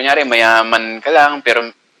babae, kunyari, mayaman ka lang, pero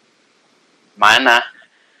mana.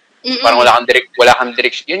 Parang wala kang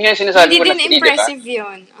direction. Yun nga yung sinasabi ko na hindi din impressive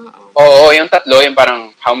yun. Oo, yung tatlo, yung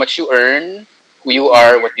parang how much you earn, who you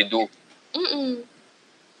are, what you do.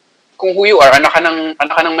 Kung who you are, anak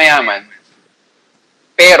ka ng mayaman,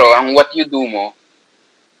 pero ang what you do mo,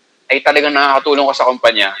 ay talagang nakakatulong ka sa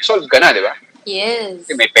kumpanya, solve ka na, di ba? Yes.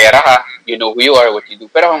 Kasi may pera ka, you know who you are, what you do.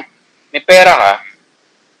 Pero kung may pera ka,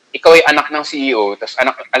 ikaw ay anak ng CEO, tapos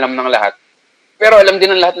alam ng lahat, pero alam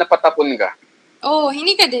din ng lahat na patapon ka.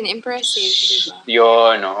 Hindi ka din impressive, di ba?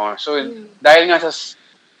 Yun, oo. So, dahil nga sa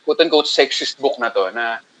quote-unquote sexist book na to,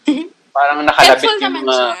 na parang nakalabit helpful yung naman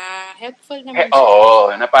mga... siya. Helpful naman siya.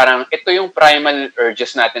 Oo, na parang ito yung primal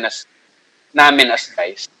urges natin namin as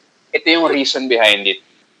guys. Ito yung reason behind it.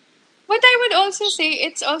 What I would also say,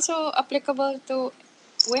 it's also applicable to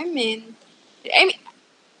women. I mean,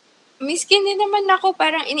 miskin din naman ako,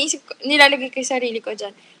 parang nilalagay ko yung sarili ko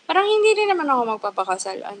dyan. Parang hindi rin naman ako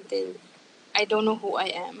magpapakasal until I don't know who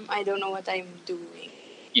I am. I don't know what I'm doing.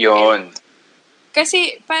 Yun.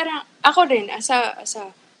 Kasi parang ako rin, as a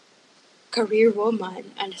career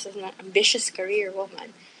woman, as an ambitious career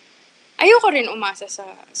woman, ayoko rin umasa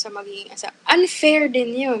sa magiging unfair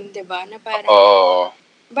din yun, di ba? Na parang,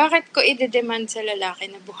 bakit ko i-demand sa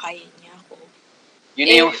lalaki na buhayin niya ako? Yun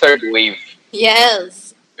yung third wave.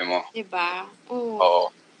 Yes. Mo. Diba? Oo.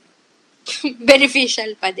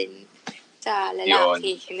 Beneficial pa din sa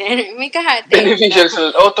lalaki. May kahati. Beneficial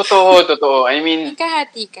totoo. I mean, may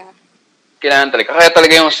kahati ka. Kailangan talaga. Kaya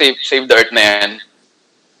talaga yung save the earth na yan,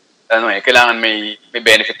 kailangan may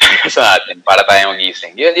benefit talaga sa atin para tayo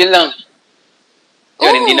magising. Yun lang.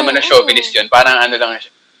 Yun, hindi naman na chauvinist yun. Parang lang siya.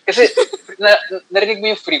 Kasi, narinig mo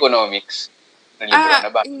yung Freakonomics na libro na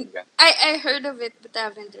ba? I heard of it, but I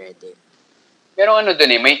haven't read it. Pero dun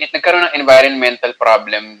nagkaroon ng environmental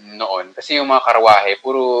problem noon. Kasi yung mga karwahe,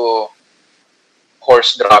 puro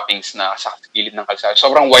horse droppings na sa gilid ng kalsada.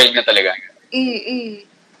 Sobrang wild na talaga.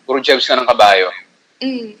 Puro jebs ka ng kabayo.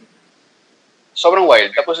 Sobrang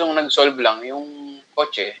wild. Tapos yung nag-solve lang, yung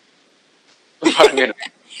kotse. Parang gano'n.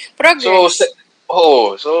 Progress.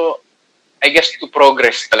 So, I guess to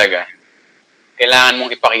progress talaga. kailangan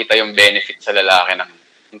mong ipakita yung benefit sa lalaki ng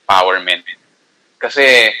empowerment.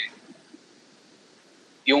 Kasi,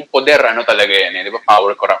 yung poder, talaga yan eh. Di ba?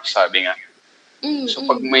 Power corrupts, sabi nga. So,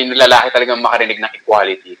 pag may lalaki talagang makarinig ng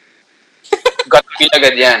equality, gut feel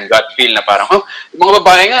agad yan. Gut feel na parang, yung mga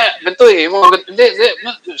babae nga, ganito eh. Yung mga, hindi,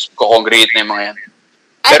 kukongregate na yung mga yan.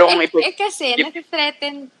 Pero kung kasi,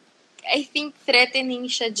 nati-threaten, I think threatening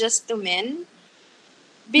siya just to men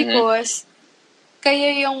because kayo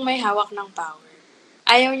yung may hawak ng power.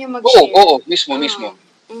 Ayaw niyo mag-share. Oo, mismo.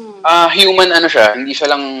 Human siya, hindi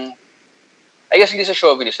siya lang, I guess hindi sa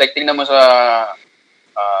chauvinist. Like, tingnan mo sa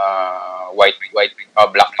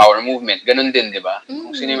black power movement. Ganun din, di ba?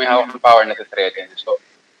 Kung sino may hawak ng power na threaten. So,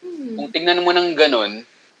 kung tingnan mo ng ganun,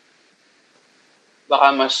 baka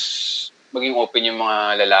mas maging open yung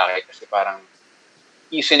mga lalaki kasi parang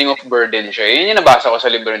easing of burden siya. Yun yung nabasa ko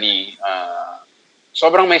sa libro ni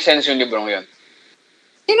sobrang may sense yung libro yun.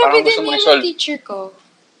 Sinabi din niya ng teacher ko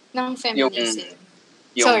ng feminism.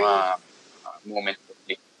 Yung moment.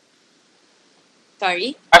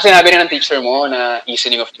 Sorry? Sinabi rin ng teacher mo na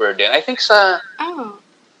easing of burden. I think sa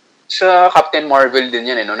Captain Marvel din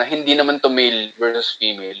yan, no? Na hindi naman to male versus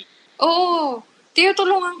female. Oo.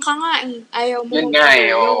 Tinutulungan ka nga eh. Ayaw mo. Yun nga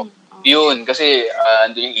eh. Yun, kasi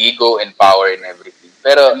andun yung ego and power and everything.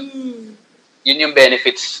 Pero, yun yung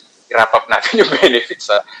benefits. I-wrap up natin yung benefits.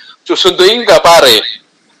 Susunduin ka, pare.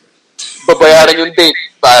 Babayaran yung date,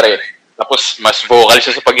 pare. Tapos, mas vocal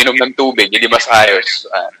siya sa pag-inom ng tubig. Hindi mas ayos.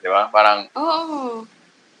 Di ba? Parang... Oo.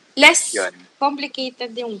 Less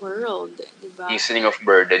complicated yung world. Di ba? Easing of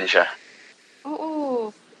burden siya. Oo.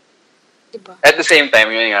 Di ba? At the same time,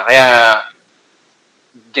 yun nga. Kaya,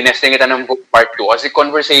 ginesting kita ng part 2. Kasi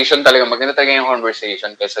conversation talaga. Maganda talaga yung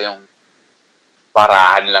conversation kaysa yung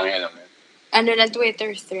parahan lang yun. Na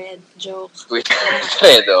Twitter thread. Joke. Twitter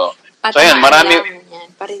thread, So, yun. Marami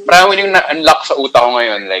yung na-unlock sa utak ko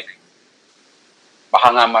ngayon. Like,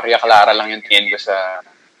 baka nga Maria Clara lang yung tingin ko sa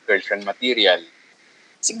girlfriend material.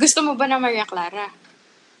 Gusto mo ba na Maria Clara?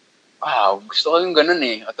 Gusto ko yung ganun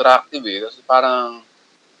eh. Attractive eh. Kasi parang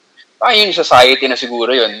yung society na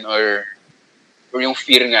siguro yun. Or yung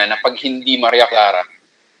fear nga na pag hindi Maria Clara,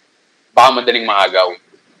 baka madaling maagaw.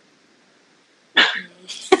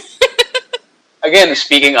 Again,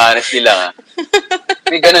 speaking honestly lang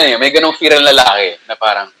may ganun eh. May ganung fear ang lalaki na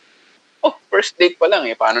parang, first date pa lang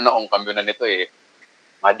eh. Paano na kung kambyo na nito eh.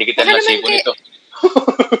 Madikitan na sibo nito.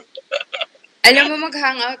 Alam mo,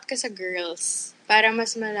 mag-hangout ka sa girls para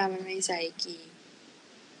mas malaman mo yung psyche.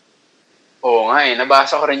 Oo nga eh.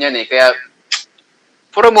 Nabasa ko rin yan eh. Kaya,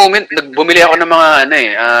 for a moment, bumili ako ng mga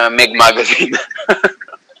Meg magazine.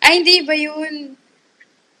 Hindi ba yun?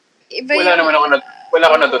 Wala naman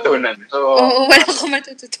ako natutunan. So, wala ko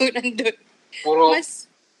matututunan doon. Puro...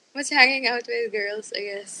 Mas hanging out with girls, I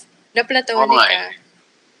guess. Na platonic ka.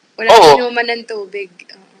 Wala inuman ng tubig.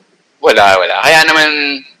 Wala. Kaya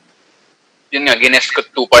naman, yun nga, gines ko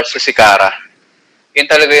 2 parts sa si Cara. Yun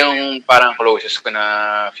talaga yung parang closest ko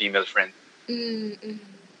na female friend.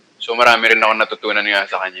 So marami rin ako natutunan nga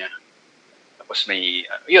sa kanya. Tapos may,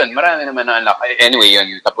 marami naman na unlock. Anyway,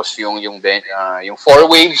 yun. Tapos yung 4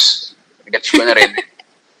 waves, gets ko na rin.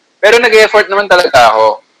 Pero nag-effort naman talaga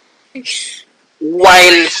ako.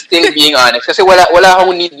 While still being honest. Kasi wala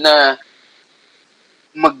akong need na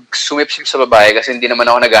mag-sumipsip sa babae kasi hindi naman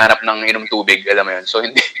ako naghahanap ng inom tubig, alam mo yun. So,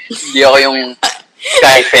 hindi ako yung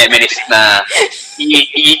guy feminist na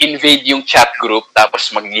i-invade yung chat group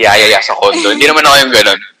tapos magyayaya sa condo. Hindi naman ako yung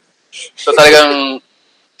ganun. So, talagang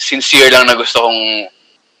sincere lang na gusto kong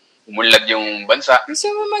umunlad yung bansa.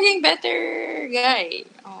 Gusto mo maging better guy.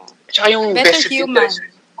 At saka yung best interest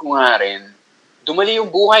ko nga rin, dumali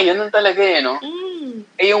yung buhay. Yan lang talaga eh, no?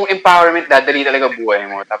 Yung empowerment, dadali talaga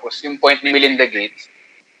buhay mo. Tapos yung point ni Melinda Gates,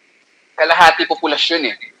 kalahati populasyon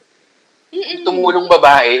eh. Tumulong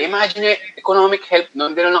babae. Imagine nyo, economic help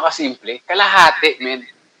nun, gano'n lang kasimple. Kalahati, men.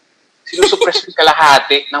 Sinusuppress yung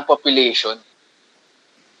kalahati ng population.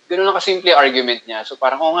 Gano'n lang kasimple argument niya. So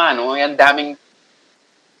parang, yan daming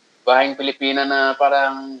bahayang Pilipina na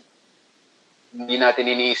parang hindi natin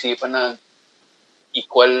iniisipan na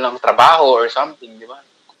equal ng trabaho or something, di ba?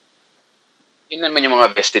 Yun naman yung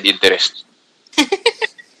mga vested interest.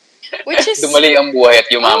 Which is... Dumali ang buhay at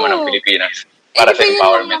yumaman ng Pilipinas para sa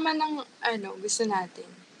empowerment. Yun naman ang gusto natin.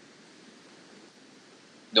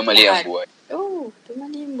 Dumali ang buhay.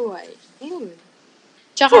 Dumali ang buhay.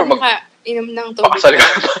 Tsaka inom ng tubig.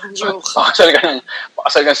 Pakasal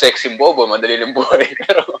ka ng sexy bobo, madali ng buhay.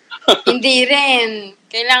 Pero hindi rin.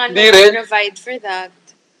 Kailangan mo provide for that.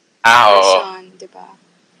 Oo. Diba?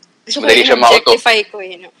 Madali siya mauto. Objectify ko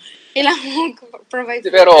no? Kailangan mo provide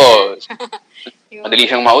for pero madali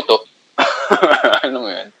siyang mauto. Ano mo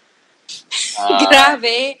yun?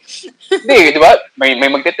 Grabe. Hindi, di ba? May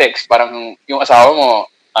magte-text, parang yung asawa mo,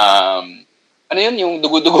 ano yun, yung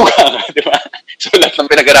dugo-dugo ka, di ba? So, lahat ng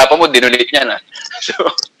pinag-arapan mo, dinonate niya na. So,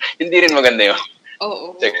 hindi rin maganda yun.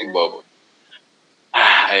 Oo. Texting bobo.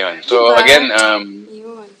 Ayun. So, Diba? again,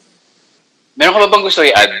 Yun. meron ka ba bang gusto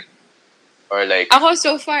i-add? Or like, Ako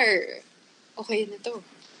so far, okay na to.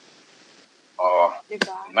 oo.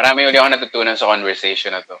 Diba? Marami uli ako natutunan sa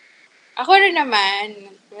conversation na to. Ako rin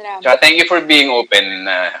naman. Marami. Tsaka thank you for being open.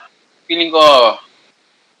 Feeling ko,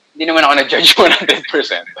 hindi naman ako na-judge 100%.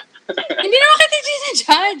 Hindi naman kita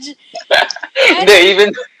gina-judge. Hindi, even...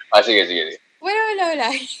 sige. Wala.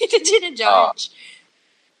 Kita gina-judge.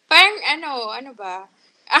 Parang ano ba?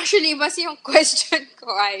 Actually, mas yung question ko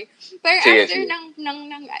ay, parang Sige, after sige.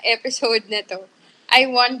 ng episode na to, I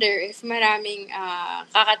wonder if maraming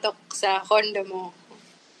kakatok sa condo mo.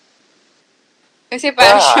 Kasi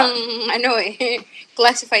parang siyang,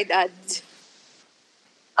 classified ads.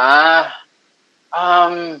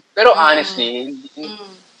 Pero honestly,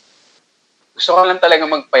 gusto ko lang talaga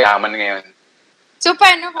magpayaman ngayon. So,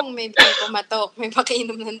 paano kung may pumatok, may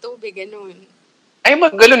pakiinom ng tubig, ganun? Ay,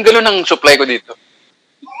 galon-galon ang supply ko dito.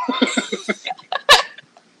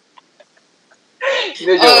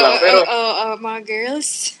 Hindi, joke lang. Pero, mga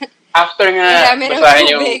girls, after nga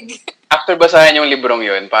basahin yung librong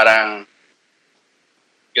yun, parang,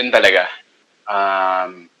 yun talaga.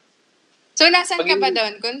 So, nasan ka ba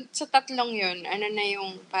doon? Kung sa tatlong yun, ano na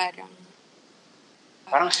yung parang...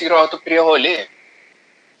 Parang 0 out of 3 ako uli eh.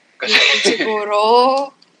 Kasi, siguro.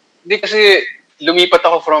 Hindi kasi, lumipat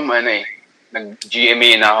ako from,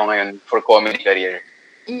 nag-GMA na ako ngayon for comedy career.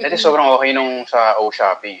 Dati sobrang okay nung sa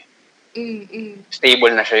Shopee.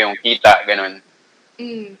 Stable na siya yung kita, ganun.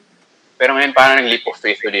 Pero ngayon, parang nag-leap of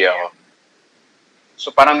faith ulit ako.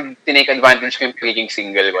 So, parang tinake advantage ko yung pagiging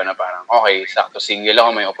single ko na parang, okay, sakto single ako,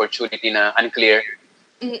 may opportunity na unclear,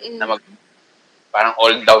 na parang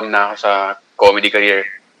all down na ako sa comedy career.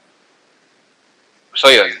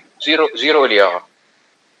 So, yun. Zero ulit ako.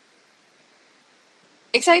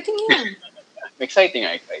 Exciting yun. Exciting.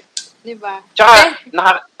 Diba? Tsaka,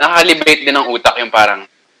 nakaka-liberate din ng utak yung parang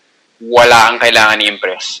wala kang kailangan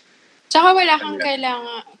i-impress. Tsaka wala kang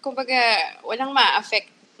kailangan, kumbaga, walang ma-affect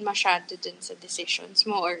masyado dun sa decisions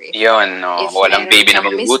mo or if walang baby na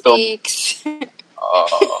magugutom.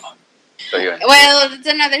 So, yun. Well, it's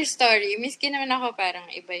another story. Miski naman ako, parang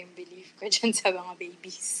iba yung belief ko dyan sa mga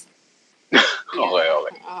babies. Okay.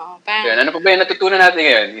 Parang, Ano pa ba yung natutunan natin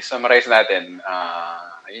ngayon? I-summarize natin.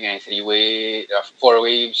 Yun nga, 4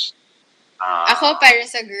 waves. Ako, para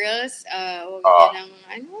sa girls, huwag ka ng,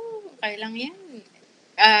 okay lang yan.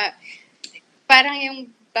 Parang yung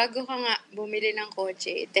bago ka nga bumili ng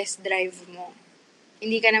kotse, test drive mo.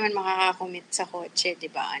 Hindi ka naman makakakommit sa kotse, di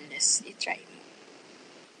ba? Unless i-try mo.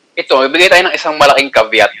 Ito, ibigay tayo ng isang malaking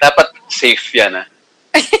caveat. Dapat safe yan,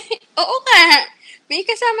 Oo nga. May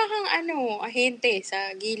kasama kang ahente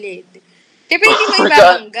sa gilid. Siyempre hindi mo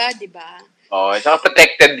ibabangga, di ba? Oo, saka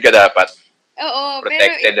protected ka dapat. Oo,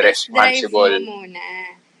 protected, pero responsible. Drive mo muna.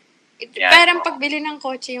 Parang pagbili ng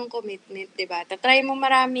kotse yung commitment, di ba? Tatry mo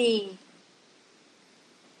marami.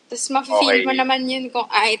 Tapos ma-feel mo naman yun kung,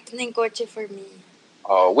 ito na yung kotse for me.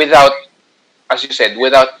 Without, as you said,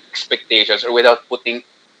 without expectations or without putting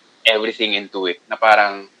everything into it. Na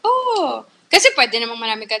parang... Kasi pwede namang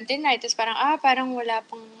marami kang tinay. Tapos parang wala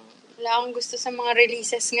akong gusto sa mga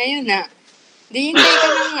releases ngayon, Di hintay ka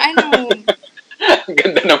ng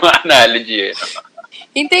Ganda ng mga analogy,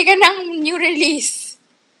 Hintay ka ng new release.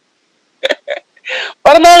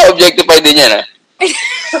 Parang nakaka-objectify din yan,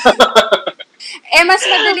 mas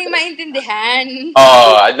madaling maintindihan.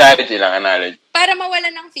 Analogy lang. Para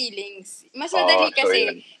mawala ng feelings. Mas madali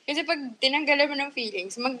kasi. Kasi pag tinanggalan mo ng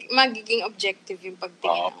feelings, magiging objective yung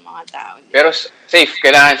pagtingin ng mga tao. Pero safe.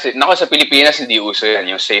 Kailangan, sa Pilipinas, hindi uso yan.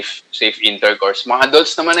 Yung safe intercourse. Mga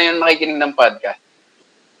adults naman na yun nakikinig ng podcast.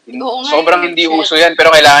 Sobrang hindi uso yan.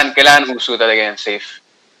 Pero kailangan uso talaga yan. Safe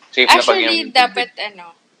na actually,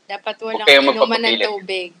 dapat walang inuman ng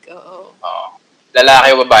tubig. Oo. Lalaki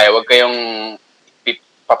o babae, huwag kayong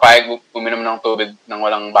papayag uminom ng tubig ng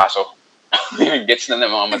walang baso. Gets na ng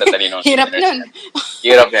mga matatalino. Hirap nun.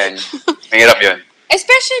 Hirap yan. Mahirap yun.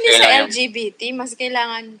 Especially sa LGBT, mas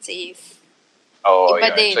kailangan safe.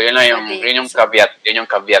 Iba din. So yun yung caveat. Yun yung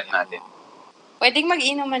caveat natin. Pwedeng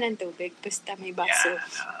mag-inuman ng tubig, basta may baso.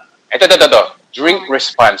 Ito. Drink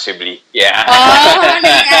responsibly. Yeah.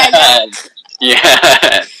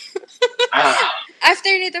 Yeah.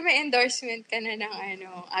 After nito, may endorsement ka na ng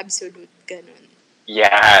absolute, ganun.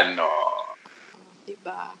 Yan,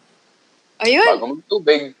 Diba? Ayun. Bago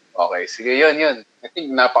magtubig. Okay, sige, yun. I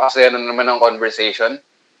think napakasaya na naman ng conversation.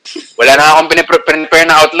 Wala na akong prepare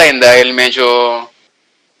na outline dahil medyo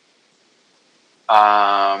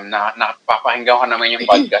napapakinggan ko naman yung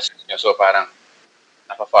podcast nyo. So parang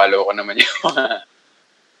napafollow ko naman yung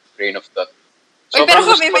train of thought. Uy, pero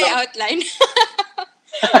kami may outline.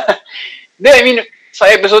 Hindi, I mean,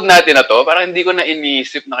 sa episode natin na to, parang hindi ko na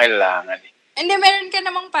iniisip na kailangan. Hindi, meron ka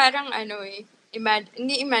namang parang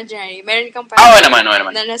hindi imaginary. Meron kang parang naman.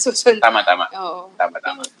 na nasusunod. Tama. Oo. Tama.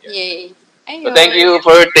 Yeah. Yay. Ayun. So thank you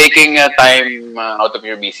for taking time out of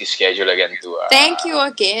your busy schedule again to... Thank you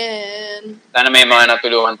again. Sana may mga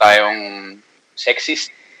natulungan tayong sexist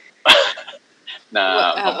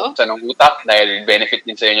na sa ng utak dahil benefit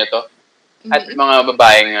din sa inyo to. At mga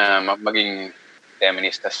babaeng maging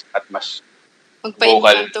feministas at mas magpainom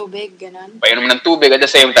vocal. ng tubig, gano'n. Painom ng tubig at the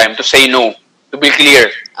same time to say no. To be clear.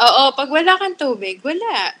 Oo, pag wala kang tubig,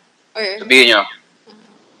 wala. Or... Sabihin nyo,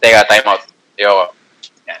 teka, time out. Ayoko.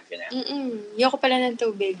 Yan, ganyan. Ayoko pala ng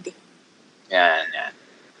tubig. Yan.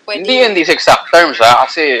 Pwede. Hindi sa exact terms ha,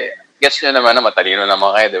 kasi gets nyo naman na matalino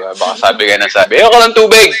naman kayo, di ba? Baka sabi kayo ng sabi, ayoko ng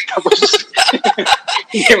tubig! Tapos,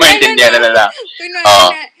 hindi maintindihan na lang.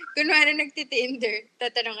 Kunwari nagtitinder,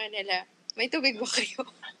 tatanungan nila, may tubig ba kayo?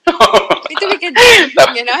 May tubig ka din?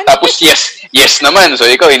 Tapos yes naman. So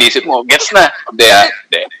ikaw, inisip mo, guess na. Hindi.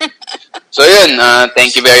 So yun,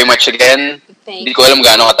 thank you very much again. Hindi ko alam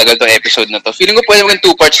gaano katagal tong episode na to. Feeling ko pwede maging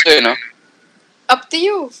 2 parts to, no? Up to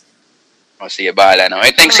you. Sige, bahala na.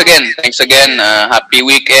 Okay, thanks again. Happy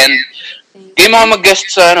weekend. Kayo mga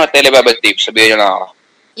mag-guest sa Telebaba Tapes, sabihin nyo lang ako.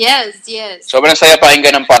 Yes. Sobrang saya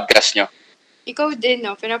pakinggan ng podcast nyo. Ikaw din,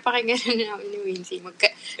 no? Pinapakinggan na namin ni Wincy.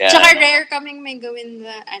 Tsaka rare kaming may gawin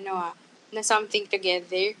na, na something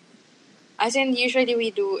together. As in, usually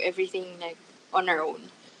we do everything like on our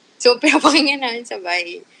own. So, pinapakinggan namin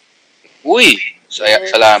sabay. Uy!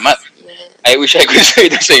 Salamat. Yes. I wish I could say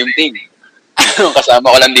the same thing.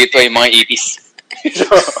 Kasama ko lang dito ay mga itis.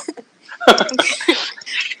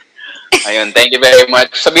 Ayun, thank you very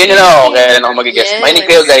much. Sabihin nyo na ako kailan ako mag-guest. Yes. Mahinig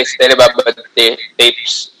kayo guys, Telebaba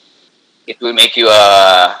Tapes. It will make you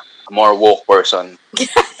a more woke person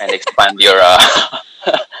and expand your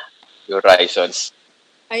your horizons.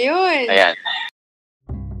 Ayun. Ayan.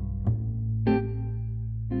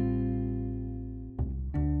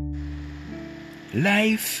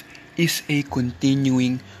 Life is a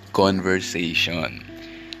continuing conversation.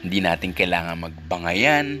 Hindi natin kailangan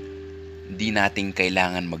magbangayan, hindi natin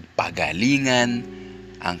kailangan magpagalingan,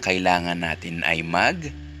 ang kailangan natin ay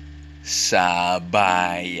sabayan.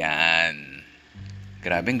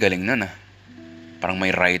 Grabe, ang galing nun Parang may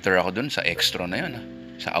writer ako dun sa extra na yun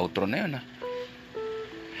sa outro na yun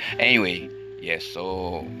Anyway, yes,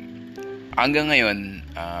 so hanggang ngayon,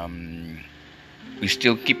 we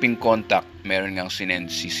still keep in contact. Meron ngang sinend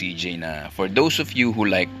si CJ na for those of you who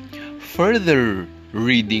like further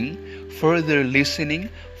reading, further listening,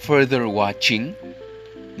 further watching,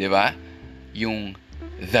 di ba? Yung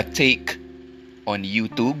The Take on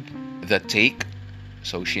YouTube, The Take.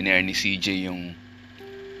 So, shinare ni CJ yung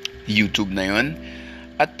YouTube na yun.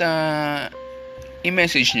 At,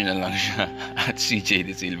 i-message nyo na lang siya at CJ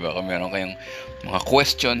De Silva kung meron kayong mga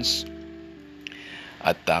questions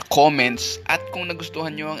at comments. At kung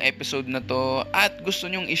nagustuhan nyo ang episode na to at gusto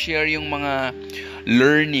nyong i-share yung mga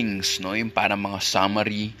learnings, no? Yung parang mga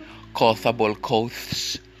summary, quotable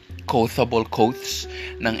quotes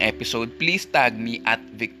ng episode, please tag me at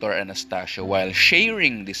Victor Anastasio while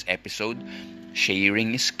sharing this episode.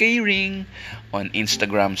 Sharing is caring on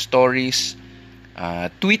Instagram stories,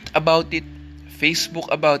 tweet about it, Facebook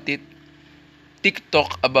about it,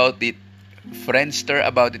 TikTok about it, Friendster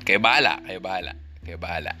about it. Kayo bahala.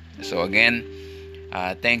 So again,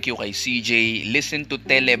 thank you kay CJ. Listen to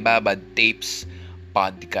Telebaba Tapes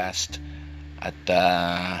podcast. At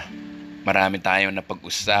marami tayong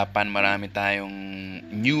napag-usapan, marami tayong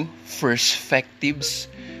new perspectives,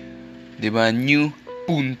 'di ba? New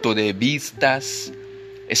punto de vistas.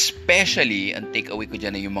 Especially, ang takeaway ko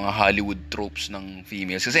dyan ay yung mga Hollywood tropes ng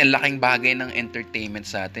females. Kasi ang laking bagay ng entertainment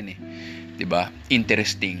sa atin 'di ba?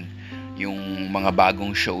 Interesting yung mga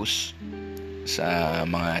bagong shows sa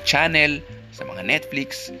mga channel, sa mga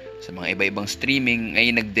Netflix, sa mga iba-ibang streaming,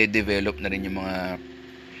 ay nagde-develop na rin yung mga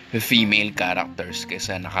female characters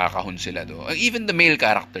kaysa nakakahon sila do. Even the male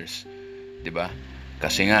characters, 'di ba?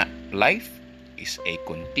 Kasi nga life is a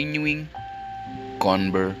continuing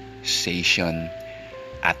conversation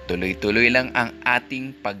at tuloy-tuloy lang ang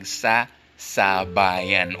ating pagsasabayan.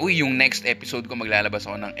 Uy, yung next episode ko, maglalabas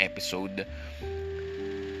ako ng episode.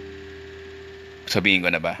 Sabihin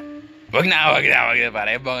ko na ba? Wag na.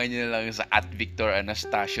 Para abangan nyo na lang sa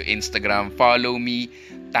 @VictorAnastasio Instagram. Follow me,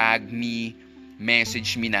 tag me,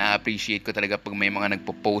 message me. Na-appreciate ko talaga pag may mga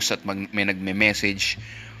nagpo-post at may nagme-message.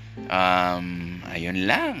 Ayun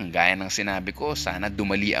lang, gaya ng sinabi ko, sana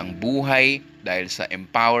dumali ang buhay dahil sa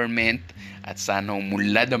empowerment at sana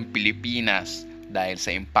umunlad ang Pilipinas dahil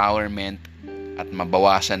sa empowerment at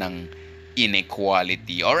mabawasan ang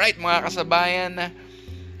inequality. Alright mga kasabayan,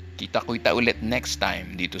 kita ulit next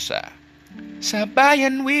time dito sa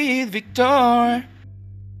Sabayan with Victor.